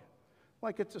try.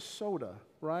 Like it's a soda,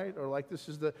 right? Or like this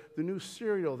is the new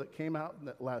cereal that came out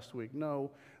last week.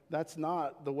 No, that's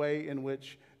not the way in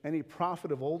which any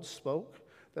prophet of old spoke.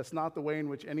 That's not the way in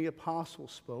which any apostle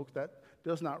spoke. That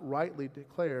does not rightly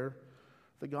declare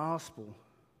the gospel.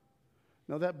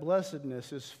 Now, that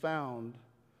blessedness is found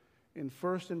in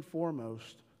first and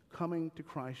foremost coming to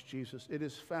Christ Jesus. It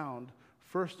is found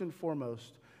first and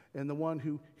foremost in the one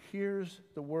who hears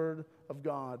the word of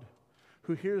God,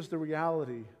 who hears the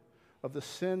reality of the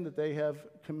sin that they have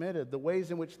committed, the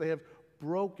ways in which they have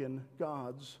broken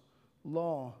God's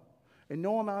law. And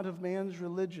no amount of man's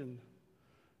religion,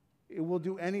 it will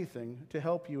do anything to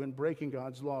help you in breaking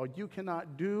God's law. You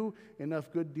cannot do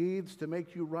enough good deeds to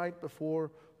make you right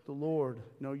before the Lord.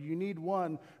 No, you need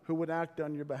one who would act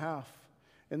on your behalf.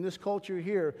 In this culture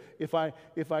here, if I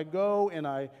go and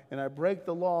I break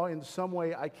the law in some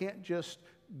way, I can't just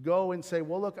go and say,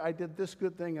 well, look, I did this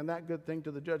good thing and that good thing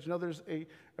to the judge. No, there's a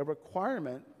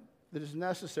requirement that is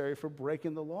necessary for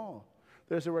breaking the law.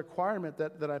 There's a requirement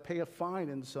that I pay a fine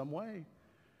in some way.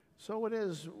 So it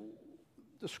is,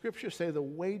 the scriptures say the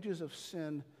wages of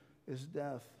sin is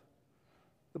death.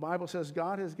 The Bible says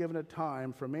God has given a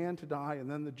time for man to die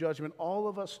and then the judgment. All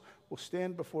of us will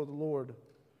stand before the Lord.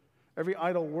 Every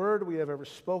idle word we have ever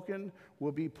spoken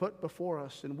will be put before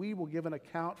us, and we will give an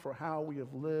account for how we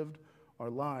have lived our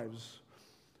lives.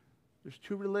 There's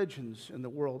two religions in the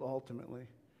world ultimately.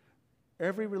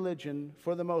 Every religion,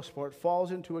 for the most part,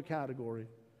 falls into a category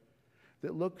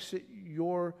that looks at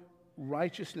your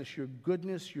righteousness, your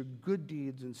goodness, your good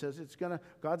deeds, and says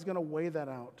God's going to weigh that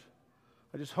out.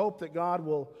 I just hope that God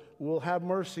will have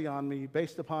mercy on me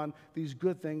based upon these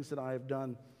good things that I have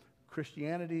done.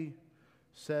 Christianity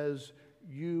says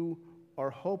you are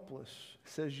hopeless.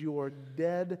 It says you are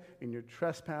dead in your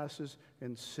trespasses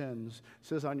and sins. It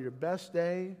says on your best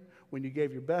day, when you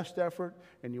gave your best effort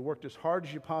and you worked as hard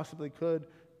as you possibly could,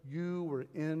 you were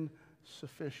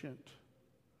insufficient.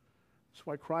 That's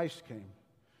why Christ came.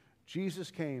 Jesus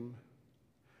came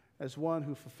as one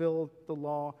who fulfilled the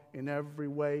law in every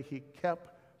way. He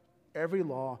kept every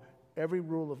law, every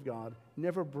rule of God,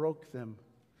 never broke them.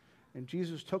 And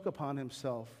Jesus took upon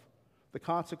himself the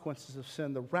consequences of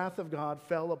sin. The wrath of God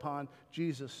fell upon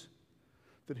Jesus,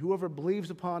 that whoever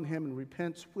believes upon him and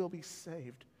repents will be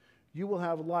saved. You will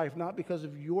have life, not because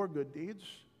of your good deeds,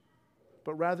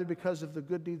 but rather because of the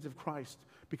good deeds of Christ,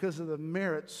 because of the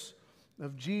merits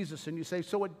of Jesus. And you say,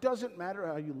 so it doesn't matter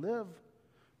how you live.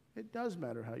 It does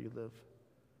matter how you live.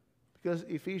 Because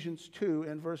Ephesians 2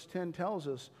 and verse 10 tells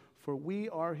us, for we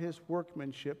are his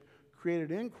workmanship,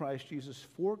 created in Christ Jesus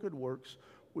for good works,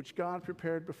 which God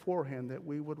prepared beforehand that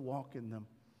we would walk in them.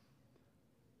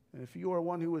 And if you are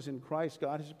one who is in Christ,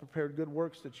 God has prepared good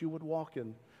works that you would walk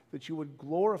in, that you would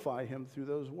glorify him through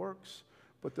those works.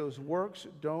 But those works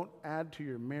don't add to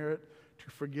your merit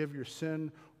to forgive your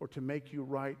sin or to make you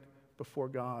right before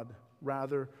God.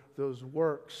 Rather, those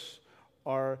works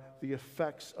are the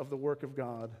effects of the work of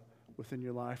God within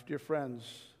your life. Dear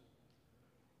friends,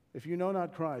 if you know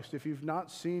not Christ, if you've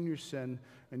not seen your sin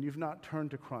and you've not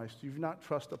turned to Christ, you've not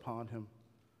trusted upon him,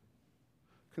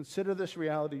 consider this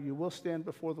reality. You will stand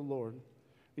before the Lord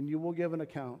and you will give an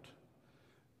account.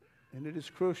 And it is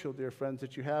crucial, dear friends,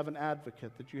 that you have an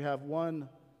advocate, that you have one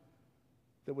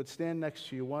that would stand next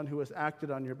to you, one who has acted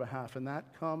on your behalf, and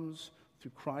that comes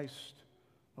through Christ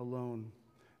alone.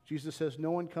 Jesus says,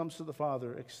 no one comes to the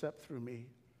Father except through me.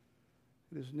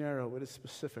 It is narrow, it is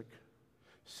specific.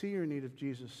 See your need of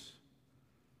Jesus.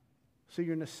 See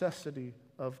your necessity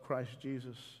of Christ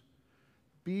Jesus.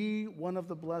 Be one of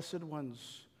the blessed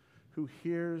ones who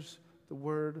hears the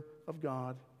word of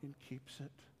God and keeps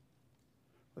it.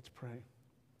 Let's pray.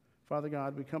 Father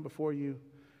God, we come before you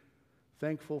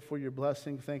thankful for your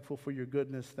blessing, thankful for your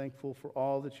goodness, thankful for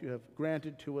all that you have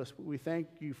granted to us. We thank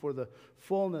you for the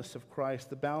fullness of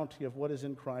Christ, the bounty of what is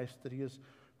in Christ that he has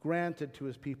granted to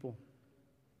his people.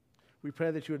 We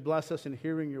pray that you would bless us in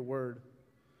hearing your word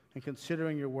and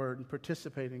considering your word and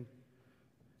participating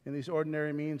in these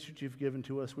ordinary means that you've given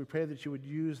to us. We pray that you would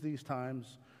use these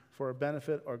times for our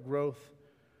benefit, our growth,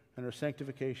 and our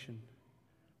sanctification.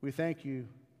 We thank you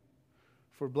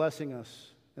for blessing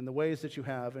us in the ways that you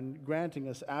have and granting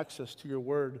us access to your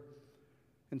word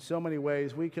in so many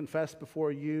ways. We confess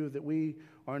before you that we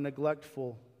are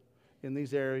neglectful in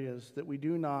these areas, that we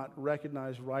do not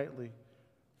recognize rightly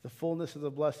the fullness of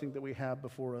the blessing that we have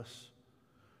before us.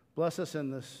 Bless us in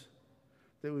this,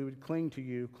 that we would cling to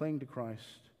you, cling to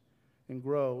Christ, and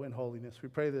grow in holiness. We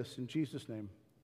pray this in Jesus' name.